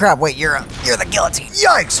is Oh like, crap! Wait, you're the guillotine.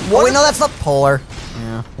 yikes. Oh wait, no, that's the polar.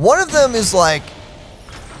 Yeah. One of them is like,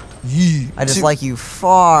 I just like you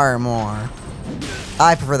far more.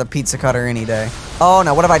 I prefer the pizza cutter any day. Oh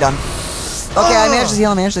no, what have I done? Okay, I managed to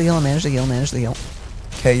heal, I managed to heal, I managed to heal, I managed to heal.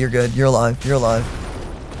 Okay, you're good. You're alive. You're alive.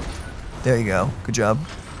 There you go. Good job.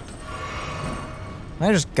 Can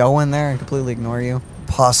I just go in there and completely ignore you?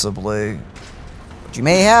 Possibly. But you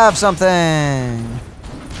may have something.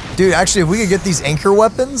 Dude, actually, if we could get these anchor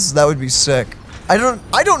weapons, that would be sick. I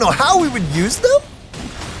don't know how we would use them.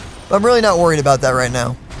 But I'm really not worried about that right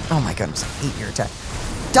now. Oh my goodness, I hate your attack.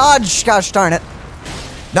 Dodge, gosh darn it.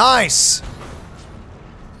 Nice.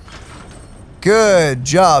 Good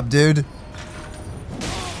job, dude.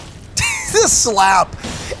 The slap.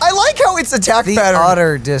 I like how its attack The pattern.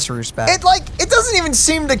 utter disrespect. It doesn't even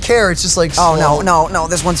seem to care. It's just like Oh slow. no,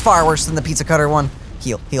 this one's far worse than the pizza cutter one.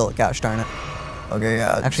 Heal it, gosh darn it. Okay,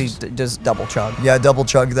 yeah. Actually, just double chug. Yeah, double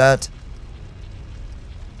chug that.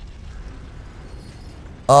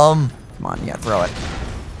 Come on, yeah, throw it.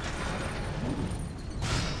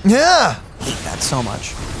 Yeah. I hate that so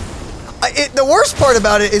much. The worst part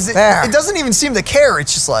about it is it doesn't even seem to care.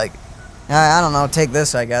 It's just like, I don't know, take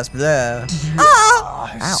this, I guess. Blah.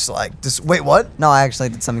 it's like, wait, what? No, I actually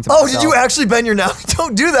did something to myself. myself. Did you actually bend your nail?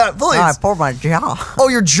 Don't do that, please. No, I pulled my jaw. Oh,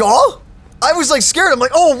 your jaw? I was like scared. I'm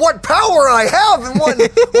like, oh, what power I have in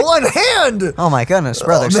one hand. Oh my goodness,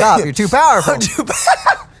 brother, stop. You're too powerful.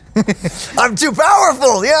 I'm too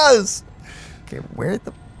powerful, yes. Okay, where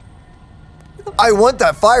the... I want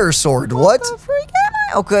that fire sword. What? The freak am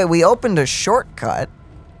I? Okay, we opened a shortcut.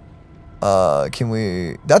 Can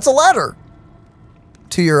we... That's a ladder.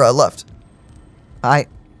 To your left. I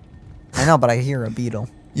know, but I hear a beetle.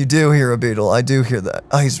 You do hear a beetle. I do hear that.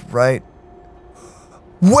 Oh, he's right.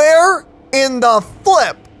 Where in the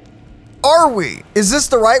flip are we? Is this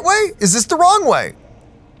the right way? Is this the wrong way?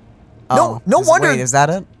 Oh, no wonder. Wait, is that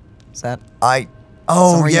it? Is that...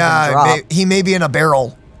 Oh, yeah. He may be in a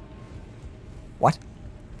barrel. What?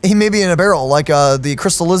 He may be in a barrel, like the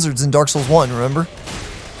crystal lizards in Dark Souls 1, remember?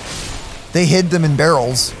 They hid them in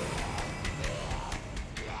barrels.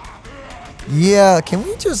 Yeah, can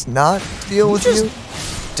we just not deal with you?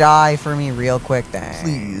 Die for me real quick, dang.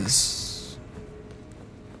 Please.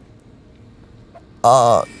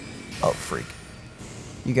 Oh, freak.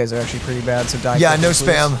 You guys are actually pretty bad, so die. Yeah, quickly, no please.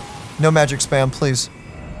 spam. No magic spam, please.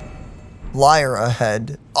 Liar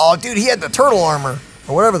ahead. Oh, dude, he had the turtle armor.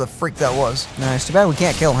 Or whatever the freak that was. Nice. Too bad we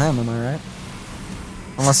can't kill him, am I right?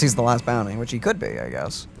 Unless he's the last bounty, which he could be, I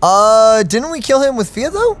guess. Didn't we kill him with Fia,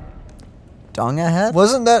 though? Dung ahead?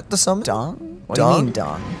 Wasn't that the summon? Dung? What Dung? do you mean,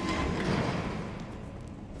 dung?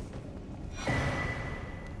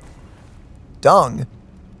 Dung?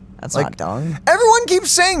 That's Like, not dung. Everyone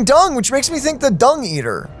keeps saying dung, which makes me think the dung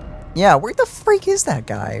eater. Yeah, where the freak is that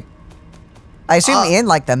guy? I assume in,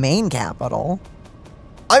 like, the main capital.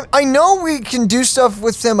 I know we can do stuff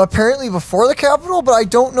with them apparently before the capital, but I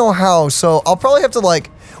don't know how, so I'll probably have to, like...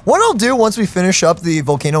 What I'll do once we finish up the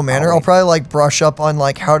Volcano Manor, I'll probably, like, brush up on,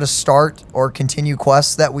 like, how to start or continue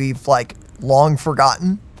quests that we've, like, long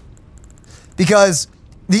forgotten. Because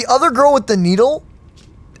the other girl with the needle,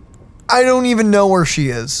 I don't even know where she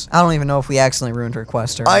is. I don't even know if we accidentally ruined her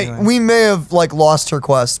quest or anything. We may have, like, lost her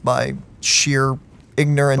quest by sheer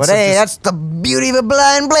ignorance. But hey, that's the beauty of a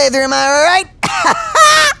blind playthrough, am I right?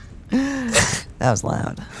 That was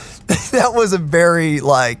loud. That was a very,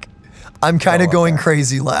 like, I'm kind of going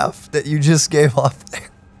crazy laugh that you just gave off there.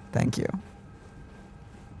 Thank you.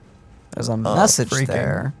 There's a message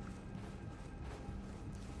there.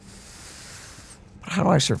 How do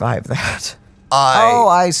I survive that? Oh,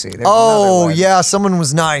 I see. There's another way. Yeah, someone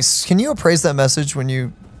was nice. Can you appraise that message when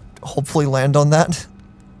you hopefully land on that?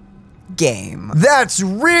 Game. That's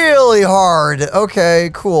really hard. Okay,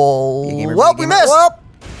 cool. Well, we missed. Well,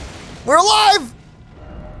 we're alive.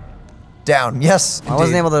 Down. Yes, I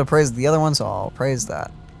wasn't able to praise the other one, so I'll praise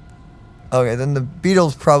that. Okay, then the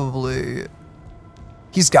beetle's probably...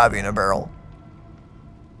 He's gotta be in a barrel.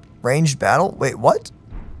 Ranged battle? Wait, what?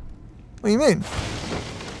 What do you mean?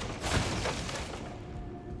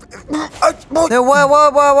 Whoa,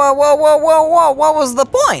 what was the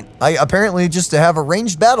point? Apparently just to have a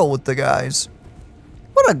ranged battle with the guys.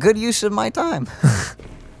 What a good use of my time.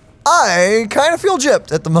 I kind of feel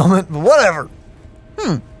gypped at the moment, but whatever.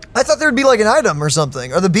 I thought there'd be like an item or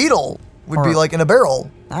something, or the beetle would be like in a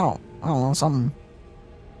barrel. I don't know, something.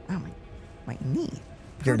 Oh, my knee.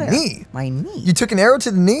 Your knee? My knee. You took an arrow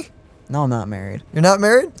to the knee? No, I'm not married. You're not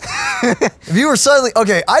married? If you were suddenly...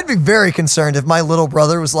 Okay, I'd be very concerned if my little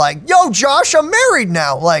brother was like, yo, Josh, I'm married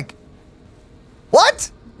now. Like,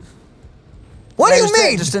 What? What do you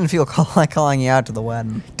mean? I just didn't feel like calling you out to the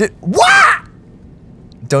wedding. What?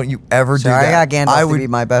 Don't you ever do that. I got Gandalf to be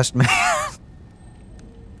my best man.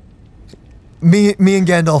 Me and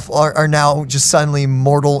Gandalf are now just suddenly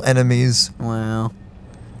mortal enemies. Wow.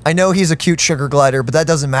 I know he's a cute sugar glider, but that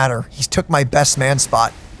doesn't matter. He took my best man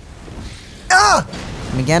spot. Ah!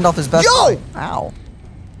 I mean, Gandalf is best. Yo! Ow.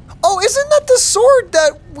 Oh, isn't that the sword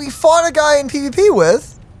that we fought a guy in PvP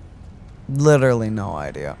with? Literally no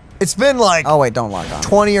idea. It's been like oh wait, don't lock on.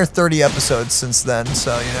 20 or 30 episodes since then,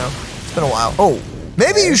 so you know, it's been a while. Oh,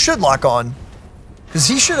 maybe you should lock on, because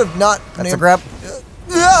he should have not. That's a grab.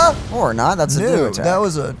 Yeah. Or not. That's a blue attack. That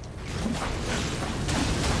was a.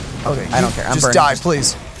 Okay. I don't care. I'm just burning. die,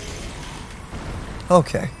 please.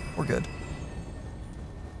 Okay, we're good.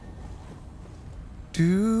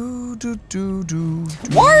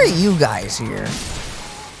 Why are you guys here?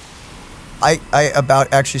 I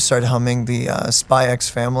about actually started humming the Spy X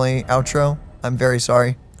Family outro. I'm very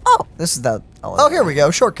sorry. Oh, this is the. Oh, here we go.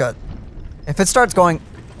 Shortcut. If it starts going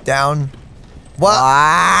down.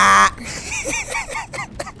 What?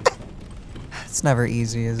 It's never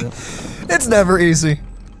easy, is it? It's never easy.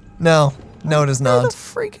 No, it is not. Where the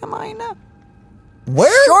freak am I now?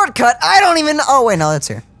 Where? Shortcut. I don't even. Oh wait, no, that's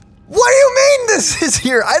here. What do you mean this is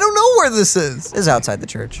here? I don't know where this is. This is outside the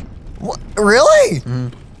church. What? Really? Mm-hmm.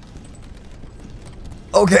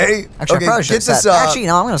 Okay. Actually, okay, I probably should get this. Actually,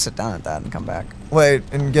 no, I'm gonna sit down at that and come back. Wait,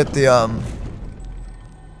 and get the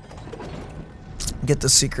get the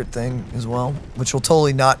secret thing as well, which will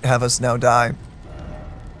totally not have us now die.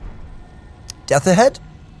 Death ahead?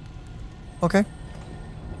 Okay.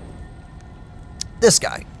 This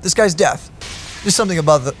guy. This guy's death. There's something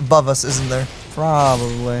above us, isn't there?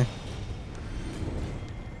 Probably.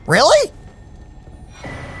 Really?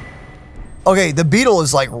 Okay, the beetle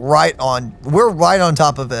is like right on. We're right on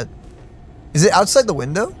top of it. Is it outside the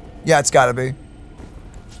window? Yeah, it's gotta be.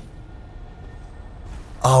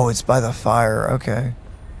 Oh, it's by the fire. Okay.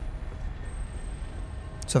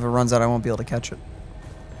 So if it runs out, I won't be able to catch it.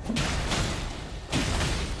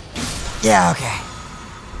 Yeah, okay.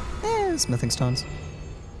 Smithing stones.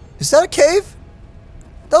 Is that a cave?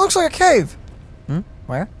 That looks like a cave. Hmm?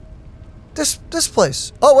 Where? This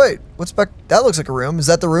place. Oh wait, what's back? That looks like a room. Is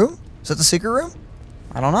that the room? Is that the secret room?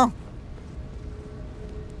 I don't know.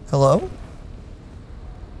 Hello?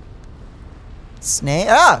 Snake?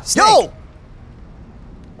 Ah! Snake! Yo!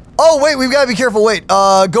 Oh wait, we've got to be careful. Wait,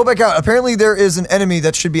 go back out. Apparently there is an enemy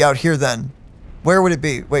that should be out here then. Where would it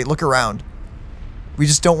be? Wait, look around. We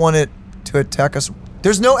just don't want it to attack us.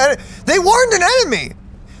 There's no enemy. They warned an enemy!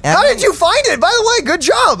 How did you find it? By the way, good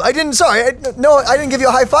job. I didn't give you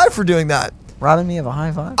a high five for doing that. Robbing me of a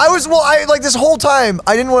high five? I like this whole time,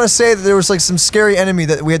 I didn't want to say that there was like some scary enemy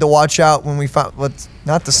that we had to watch out when we found,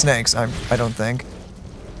 not the snakes, I don't think.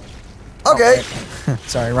 Okay. Oh,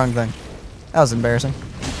 sorry, wrong thing. That was embarrassing.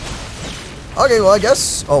 Okay, well I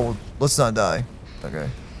guess, oh, let's not die. Okay.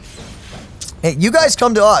 Hey, you guys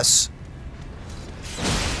come to us.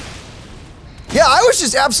 Yeah, I was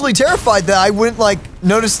just absolutely terrified that I wouldn't like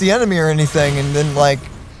notice the enemy or anything, and then like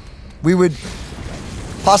we would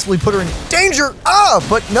possibly put her in danger. Ah,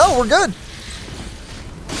 but no, we're good.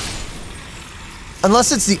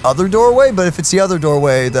 Unless it's the other doorway, but if it's the other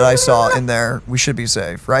doorway that I saw in there, we should be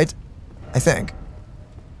safe, right? I think.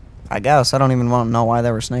 I guess. I don't even want to know why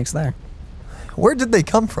there were snakes there. Where did they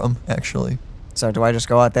come from, actually? So do I just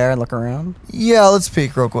go out there and look around? Yeah, let's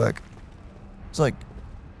peek real quick. It's like,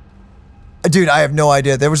 dude, I have no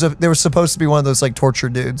idea. There was supposed to be one of those like torture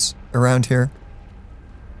dudes around here.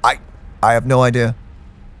 I have no idea.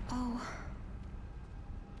 Oh,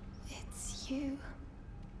 it's you.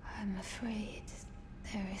 I'm afraid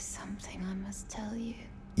there is something I must tell you.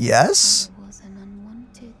 Yes? I was an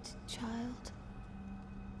unwanted child,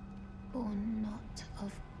 born not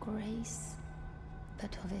of grace,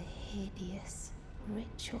 but of a hideous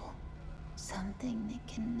ritual, something that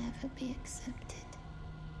can never be accepted.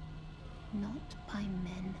 Not by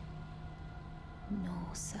men,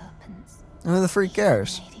 nor serpents. Who the freak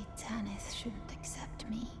cares? Lady Tanith shouldn't accept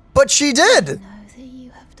me. But she I did! know that you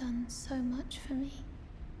have done so much for me,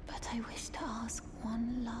 but I wish to ask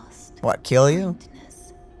one last What, kill you?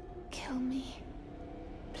 kindness. Kill me,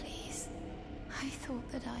 please. I thought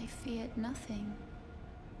that I feared nothing,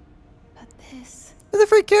 but this. Who the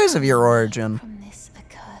freak cares of your origin? From this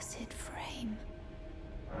accursed frame.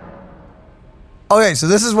 Okay, so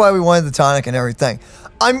this is why we wanted the tonic and everything.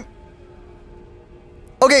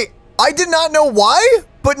 Okay, I did not know why,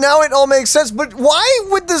 but now it all makes sense. But why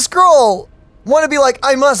would this girl want to be like,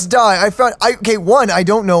 I must die? Okay, one, I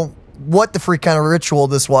don't know what the freak kind of ritual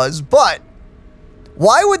this was, but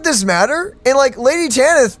Why would this matter? And like, Lady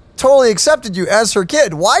Tanith totally accepted you as her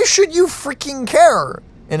kid. Why should you freaking care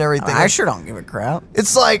and everything? I sure don't give a crap.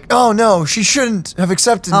 It's like, oh no, she shouldn't have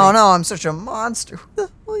accepted me. Oh no, I'm such a monster. Who the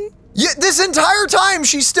hell are you? Yeah, this entire time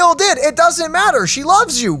she still did. It doesn't matter. She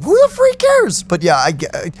loves you. Who the freak cares? But yeah, I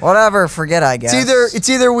get. Whatever, forget. I guess It's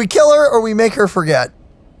either we kill her or we make her forget.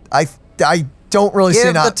 I don't really see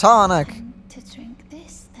give not. the tonic. To drink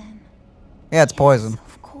this, then. Yeah, it's poison. Yes,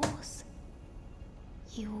 of course.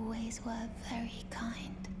 You always were very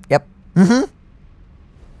kind. Yep. Mm-hmm.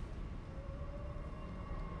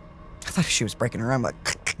 I thought she was breaking her arm,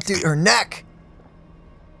 like, Dude, her neck.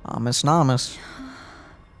 Namus, namus.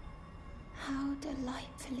 How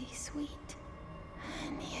delightfully sweet.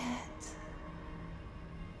 And yet...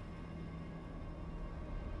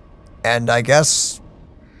 And I guess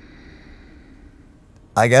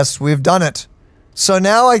we've done it. So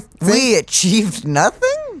now I think We achieved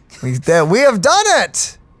nothing? we have done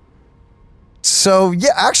it. So yeah,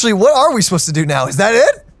 actually, what are we supposed to do now? Is that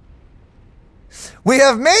it? We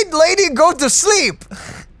have made Lady go to sleep.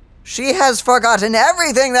 She has forgotten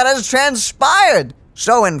everything that has transpired.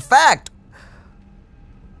 So, in fact,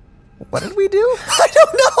 what did we do? I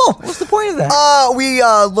don't know. What's the point of that? We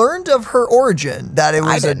learned of her origin, that it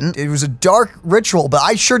was a dark ritual, but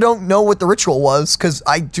I sure don't know what the ritual was because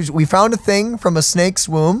we found a thing from a snake's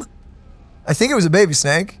womb. I think it was a baby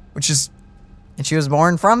snake, which is And she was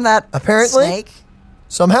born from that apparently snake.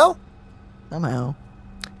 somehow. Somehow.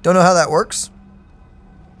 Don't know how that works.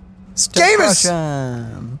 This game is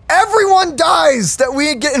Depression. everyone dies that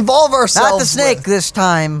we involve ourselves. Not the snake with. this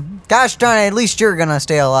time. Gosh darn it, at least you're gonna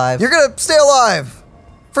stay alive. You're gonna stay alive.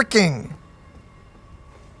 Freaking.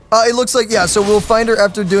 It looks like, yeah, so we'll find her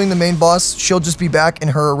after doing the main boss. She'll just be back in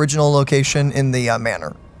her original location in the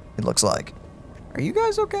manor, it looks like. Are you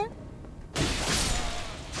guys okay?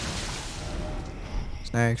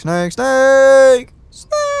 Snake, snake, snake!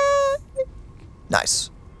 Snake! Nice.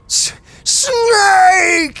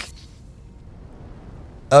 Snake!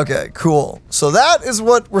 Okay, cool. So that is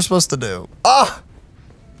what we're supposed to do.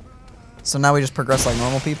 So now we just progress like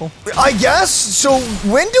normal people? I guess. So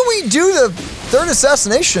when do we do the third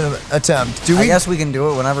assassination attempt? I guess we can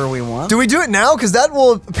do it whenever we want. Do we do it now? Because that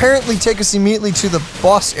will apparently take us immediately to the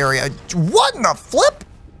boss area. What in the flip?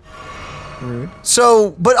 Rude.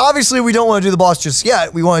 So, but obviously we don't want to do the boss just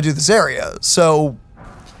yet. We want to do this area. So,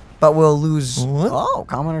 But we'll lose... What? Oh,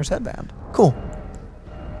 Commoner's Headband. cool.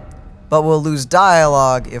 But we'll lose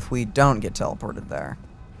dialogue if we don't get teleported there.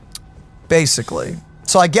 Basically.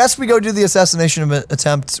 So I guess we go do the assassination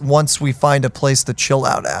attempt once we find a place to chill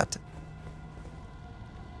out at.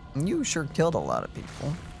 You sure killed a lot of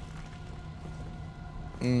people.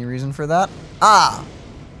 Any reason for that? Ah!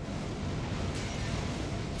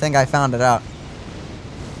 Think I found it out.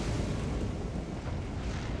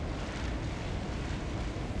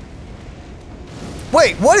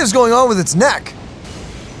 Wait, what is going on with its neck?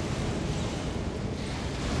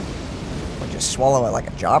 Would just swallow it like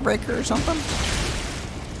a jawbreaker or something?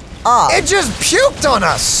 Ah! It just puked on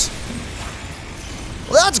us!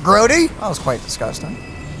 Well, that's grody. That was quite disgusting.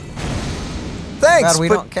 Thanks, Glad we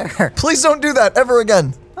but don't care. please don't do that ever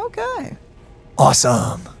again. Okay.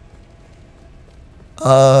 Awesome.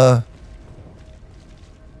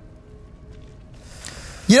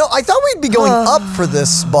 You know, I thought we'd be going up for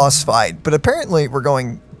this boss fight, but apparently we're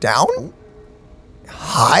going down?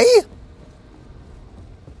 High?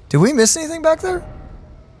 Did we miss anything back there?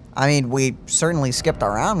 I mean, we certainly skipped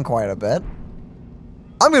around quite a bit.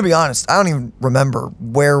 I'm gonna be honest, I don't even remember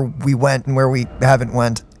where we went and where we haven't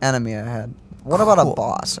went. Enemy ahead. What about a Cool.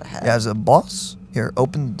 boss ahead? Yeah, as a boss? Here,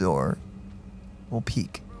 open the door. We'll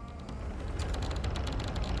peek.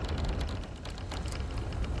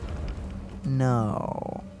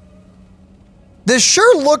 No. This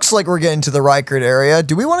sure looks like we're getting to the Rykert area.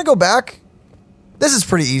 Do we want to go back? This is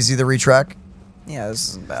pretty easy, the retrack. Yeah, this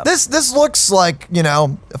isn't bad. This looks like, you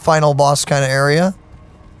know, a final boss kind of area.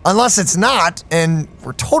 Unless it's not, and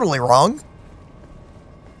we're totally wrong.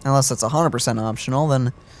 Unless it's 100% optional,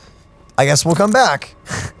 then... I guess we'll come back.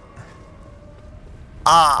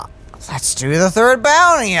 Let's do the third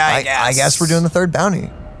bounty, I guess. I guess we're doing the third bounty.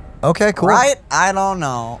 Okay, cool. Right? I don't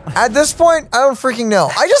know. At this point, I don't freaking know.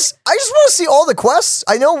 I just want to see all the quests.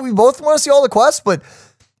 I know we both want to see all the quests, but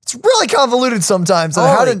it's really convoluted sometimes on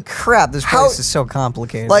how Holy to... crap, this place is so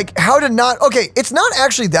complicated. Like, how to not... Okay, it's not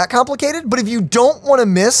actually that complicated, but if you don't want to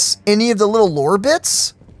miss any of the little lore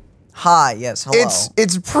bits... Hi, yes, hello.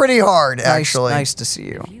 It's pretty hard, actually. Nice to see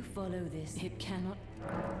you. If you follow this, it cannot.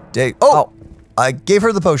 Oh, I gave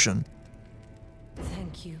her the potion.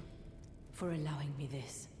 Thank you. for allowing me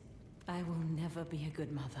this. I will never be a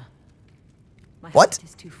good mother. My What? heart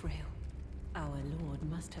is too frail. Our Lord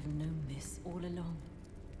must have known this all along.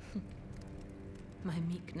 My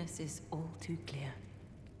meekness is all too clear.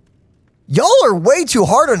 Y'all are way too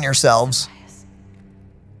hard on yourselves.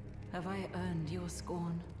 Have I earned your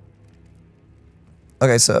scorn?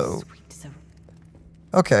 Okay, so... Sweet soul.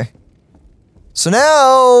 Okay. So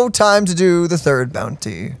now, time to do the third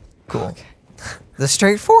bounty. Cool. Okay. The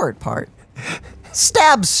straightforward part.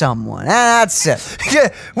 Stab someone. That's it.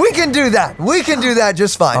 Yeah, we can do that. We can do that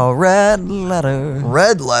just fine. A red letter.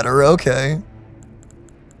 Red letter, okay.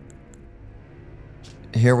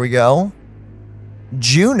 Here we go.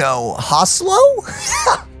 Juno Hoslo?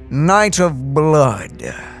 Knight of Blood.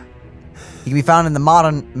 He can be found in the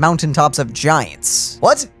modern mountaintops of giants.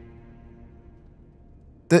 What?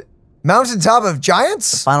 The mountaintop of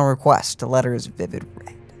giants? Final request. The letter is vivid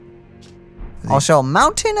red. Also,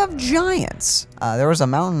 Mountain of Giants. There was a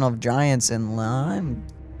Mountain of Giants in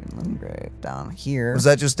Limgrave down here. Was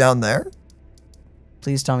that just down there?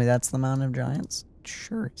 Please tell me that's the Mountain of Giants.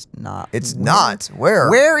 Sure, it's not. It's not.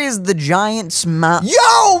 Where? Where is the Giants Mountain?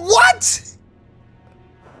 Yo, what?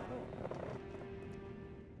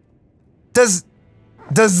 Does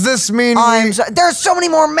this mean there's so many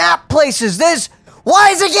more map places.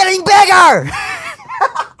 Why is it getting bigger?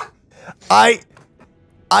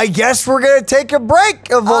 I guess we're gonna take a break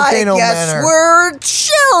of Volcano Manor. I guess we're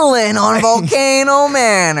chilling on Volcano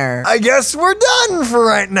Manor. I guess we're done for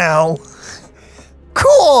right now.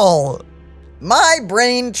 Cool. My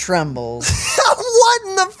brain trembles. What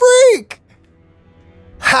in the freak?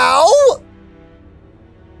 How?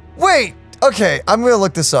 Wait. Okay, I'm gonna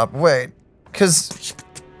look this up. Wait, cause.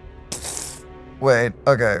 Wait.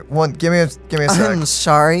 Okay. Give me a sec. I'm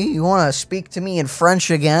sorry. You want to speak to me in French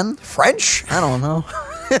again? French? I don't know.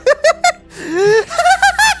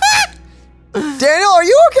 Daniel, are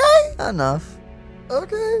you okay? Enough.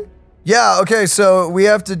 Okay. Yeah, okay, so we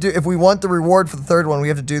have to do, if we want the reward for the third one, we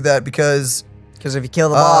have to do that because if you kill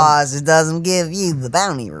the boss, it doesn't give you the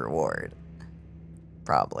bounty reward.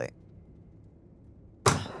 Probably.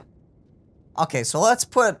 Okay, so let's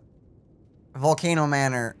put Volcano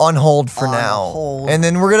Manor on hold for on now. Hold, and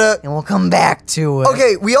then we're gonna... and we'll come back to it.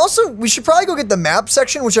 Okay, we should probably go get the map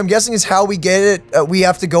section, which I'm guessing is how we get it. We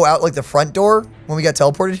have to go out like the front door when we got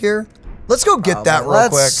teleported here. Let's go get that real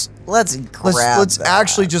quick. Let's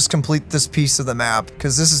actually just complete this piece of the map,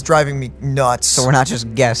 because this is driving me nuts. So we're not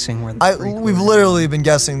just guessing where the we've literally been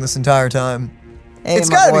guessing this entire time. Hey,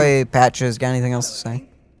 it's my boy Patches, got anything else to say?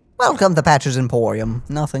 Welcome to Patches Emporium.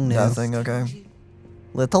 Nothing new. Nothing, okay.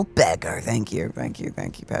 Little beggar. Thank you,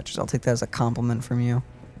 Patches. I'll take that as a compliment from you.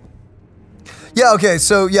 Yeah, okay,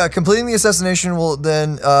 so yeah, completing the assassination will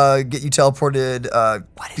then get you teleported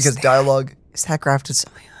because dialogue. Is that Grafted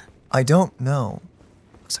Scion? I don't know.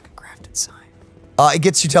 Looks like a Grafted Scion. It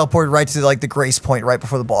gets you teleported right to like the grace point right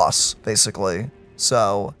before the boss, basically.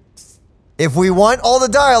 So, if we want all the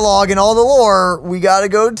dialogue and all the lore, we gotta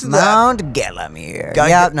go to Mount Gelamir.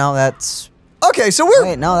 No, that's... Okay, so we're...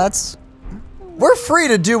 Wait, no, that's... We're free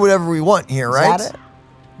to do whatever we want here, right? Is that it?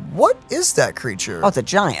 What is that creature? Oh, it's a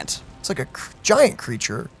giant. It's like a giant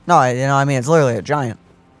creature. No, I mean, it's literally a giant.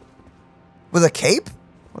 With a cape?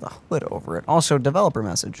 With a hood over it. Also, developer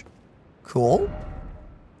message. Cool.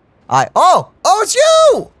 Oh, it's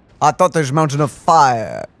you! I thought there's a mountain of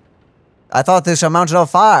fire. I thought there's a mountain of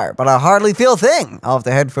fire, but I hardly feel a thing. I'll have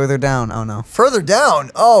to head further down. Oh, no. Further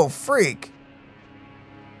down? Oh, freak.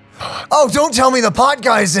 Oh, don't tell me the pot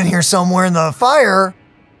guy's in here somewhere in the fire.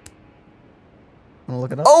 Wanna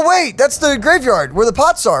look it up? Oh, wait, that's the graveyard where the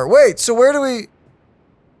pots are. Wait, so where do we...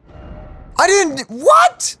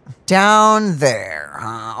 What? Down there.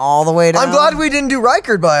 All the way down. I'm glad we didn't do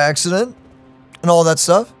Rykard by accident. And all that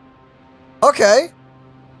stuff. Okay.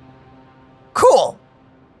 Cool.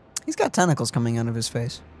 He's got tentacles coming out of his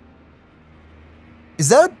face. Is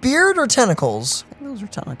that a beard or tentacles? I think those are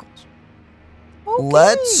tentacles.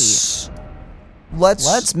 Okay.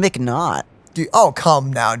 Let's make not. Oh,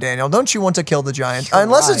 come now, Daniel. Don't you want to kill the giant?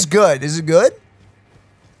 Unless it's good. Is it good?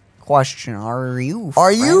 Question, are you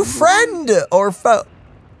friend or foe?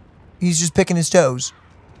 He's just picking his toes.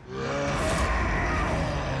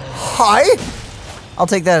 Hi? I'll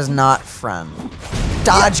take that as not friend.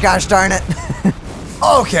 Dodge, gosh darn it.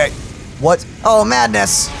 Okay. What? Oh,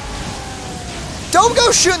 madness. Don't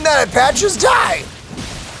go shooting that at Patches. Die.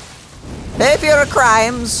 Pay for your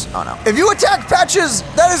crimes. Oh, no. If you attack Patches,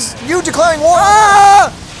 that is you declaring war.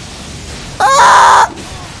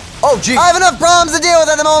 Oh, gee. I have enough problems to deal with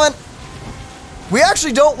at the moment. We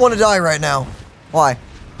actually don't want to die right now. Why?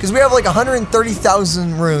 Because we have like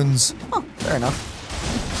 130,000 runes. Oh, fair enough.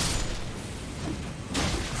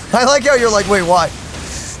 I like how you're like, wait, why?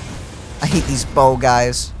 I hate these bow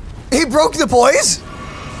guys. He broke the poise?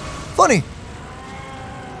 Funny.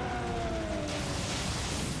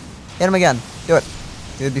 Hit him again. Do it.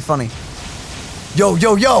 It'd be funny. Yo,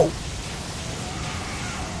 yo, yo.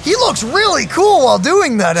 He looks really cool while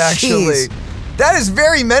doing that, actually. Jeez. That is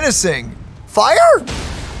very menacing. Fire?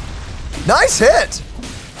 Nice hit.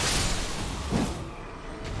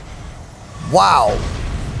 Wow.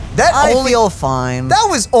 I feel fine. That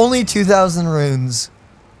was only 2,000 runes.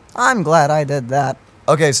 I'm glad I did that.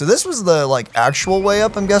 Okay, so this was the, like, actual way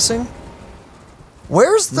up, I'm guessing?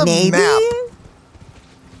 Where's the Maybe? map?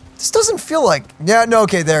 This doesn't feel like... Yeah, no,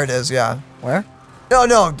 okay, there it is, yeah. Where?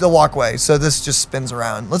 No, the walkway. So this just spins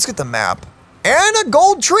around. Let's get the map. And a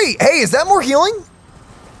gold tree. Hey, is that more healing?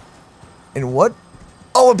 And what?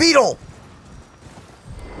 Oh, a beetle.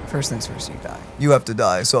 First things first, you die. You have to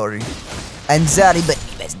die, sorry. I'm sorry, but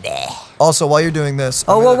you must die. Also, while you're doing this...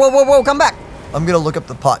 Oh, whoa, come back. I'm gonna look up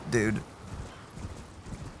the pot, dude.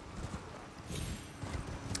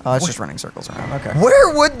 Oh, it's just running circles around. Okay.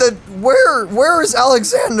 Where would the... Where is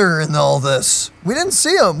Alexander in all this? We didn't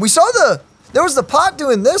see him. We saw the... There was the pot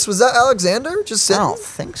doing this. Was that Alexander just I sitting? don't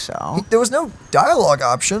think so. There was no dialogue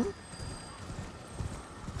option.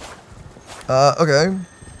 Okay.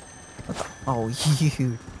 What the? Oh,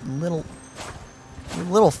 you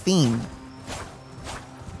little fiend.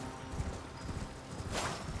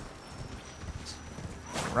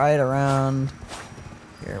 Right around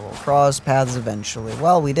here. We'll cross paths eventually.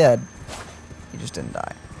 Well, we did. You just didn't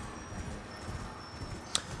die.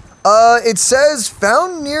 It says,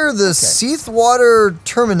 found near the Seathwater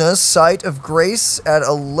Terminus site of Grace at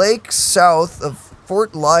a lake south of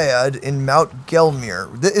Fort Lyad in Mount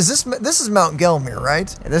Gelmir. This is Mount Gelmir,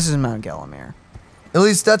 right? Yeah, this is Mount Gelmir. At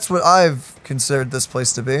least that's what I've considered this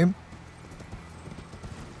place to be.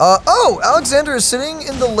 Oh, Alexander is sitting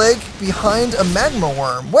in the lake behind a magma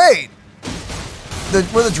worm. Wait,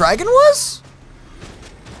 where the dragon was?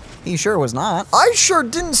 He sure was not. I sure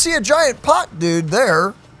didn't see a giant pot dude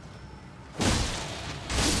there.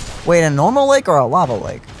 Wait, a normal lake or a lava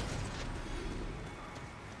lake?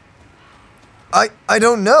 I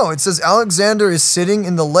don't know. It says Alexander is sitting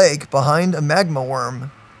in the lake behind a magma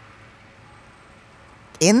worm.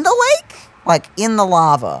 In the lake? Like in the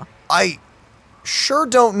lava? I sure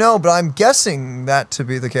don't know, but I'm guessing that to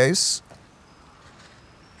be the case.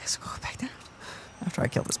 Let's go back down. After I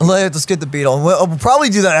kill this. Let's get the beetle. We'll probably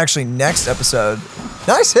do that actually next episode.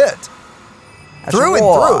 Nice hit. Through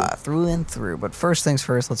and through. But first things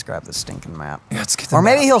first, let's grab the stinking map. Yeah, let's get the Or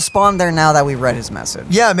maybe map. he'll spawn there now that we read his message.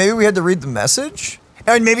 Yeah, maybe we had to read the message.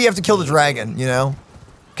 And maybe you have to kill the dragon, you know?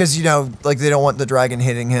 Because, you know, like they don't want the dragon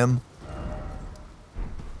hitting him.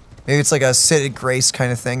 Maybe it's like a sit at grace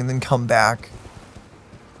kind of thing and then come back.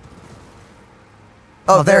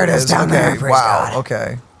 Oh, there it is. Down there. Praise Wow, God.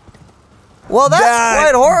 okay. Well, that's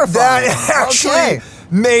quite horrifying. That actually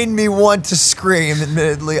made me want to scream,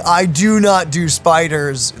 admittedly. I do not do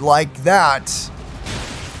spiders like that.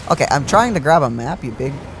 Okay, I'm trying to grab a map, you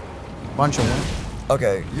big bunch of them.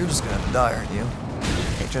 Okay, you're just gonna have to die, aren't you?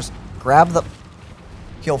 Okay, just grab the...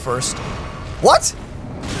 Heal first. What?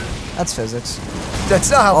 That's physics.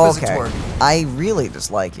 That's not how physics work. I really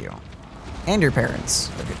dislike you. And your parents.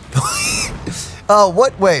 Oh,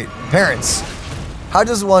 what? Wait, parents. How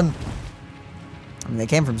does one... I mean, they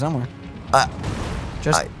came from somewhere.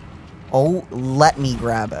 Just... Oh, let me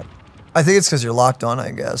grab it. I think it's because you're locked on,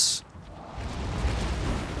 I guess.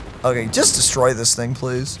 Okay, just destroy this thing,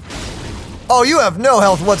 please. Oh, you have no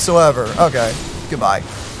health whatsoever. Okay, goodbye.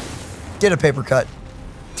 Get a paper cut.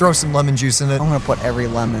 Throw some lemon juice in it. I'm gonna put every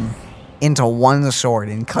lemon into one sword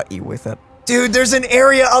and cut you with it. Dude, there's an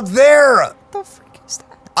area up there! What the frick is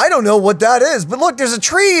that? I don't know what that is, but look, there's a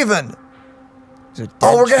tree even!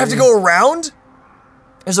 Oh, we're gonna have to go around?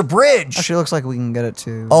 There's a bridge. Actually, looks like we can get it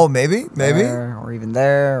to... Oh, maybe? Maybe? There, or even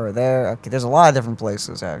there, or there. Okay, there's a lot of different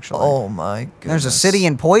places, actually. Oh my goodness. There's a city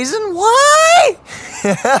in Poison? Why?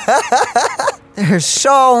 There's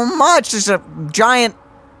so much. There's a giant...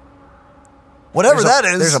 Whatever that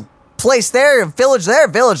is. There's a place there, a village there,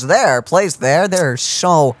 place there. There are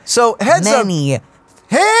so heads many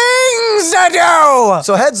things to do!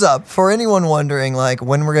 So heads up, for anyone wondering, like,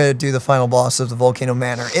 when we're gonna do the final boss of the Volcano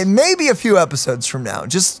Manor, it may be a few episodes from now.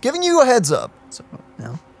 Just giving you a heads up. So,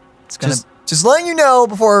 no. It's gonna... Just letting you know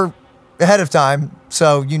ahead of time,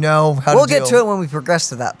 so you know how to deal. We'll get to it when we progress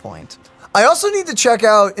to that point. I also need to check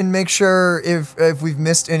out and make sure if we've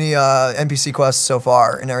missed any NPC quests so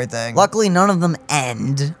far and everything. Luckily, none of them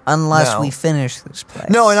end unless we finish this place.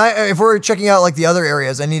 No, and if we're checking out like the other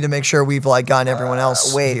areas, I need to make sure we've like gotten everyone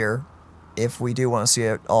else here, if we do want to see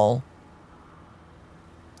it all.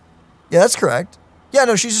 Yeah, that's correct. Yeah,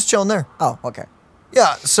 no, she's just chilling there. Oh, okay.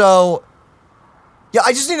 Yeah, so... Yeah,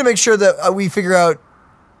 I just need to make sure that we figure out...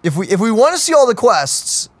 If we want to see all the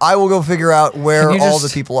quests, I will go figure out where all the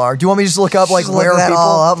people are. Do you want me to just look up, like, where are people?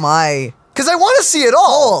 All up my... Because I want to see it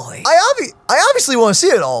all. Holy. I obviously want to see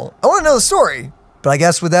it all. I want to know the story. But I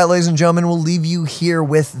guess with that, ladies and gentlemen, we'll leave you here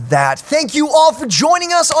with that. Thank you all for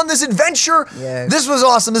joining us on this adventure. Yes. This was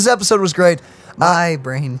awesome. This episode was great. My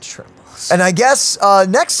brain trembles. And I guess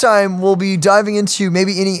next time we'll be diving into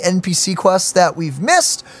maybe any NPC quests that we've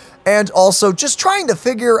missed, and also just trying to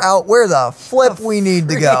figure out where the flip we need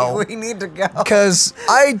to go. We need to go. Because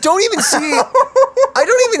I don't even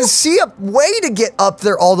see a way to get up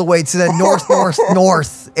there all the way to the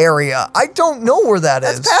north area. I don't know where that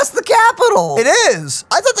is. That's past the capital. It is.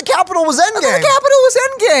 I thought the capital was endgame. I thought the capital was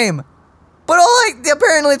endgame. But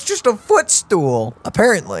apparently it's just a footstool.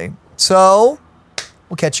 Apparently. So,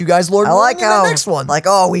 we'll catch you guys, Lord willing, in the next one. Like,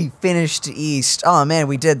 oh, we finished east. Oh, man,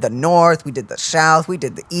 we did the north, we did the south, we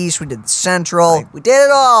did the east, we did the central. Right. We did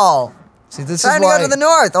it all. See, this Time is why to go to the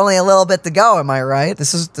north. Only a little bit to go, am I right?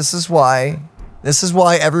 This is why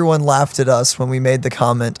everyone laughed at us when we made the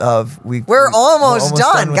comment of we're almost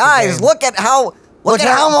done, with the guys. game. Look at how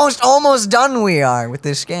almost done we are with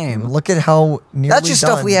this game. Look at how nearly That's just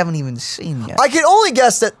done. stuff we haven't even seen yet. I can only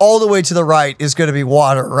guess that all the way to the right is going to be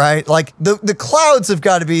water, right? Like the clouds have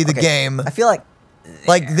got to be the game. I feel like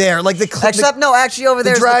there, like the except no, actually over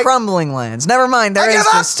there's the crumbling lands. Never mind, there is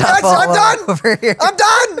this stuff I'm done. Over here. I'm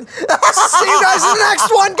done. See you guys in the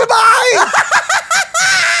next one. Goodbye.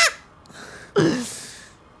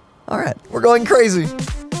 All right, we're going crazy.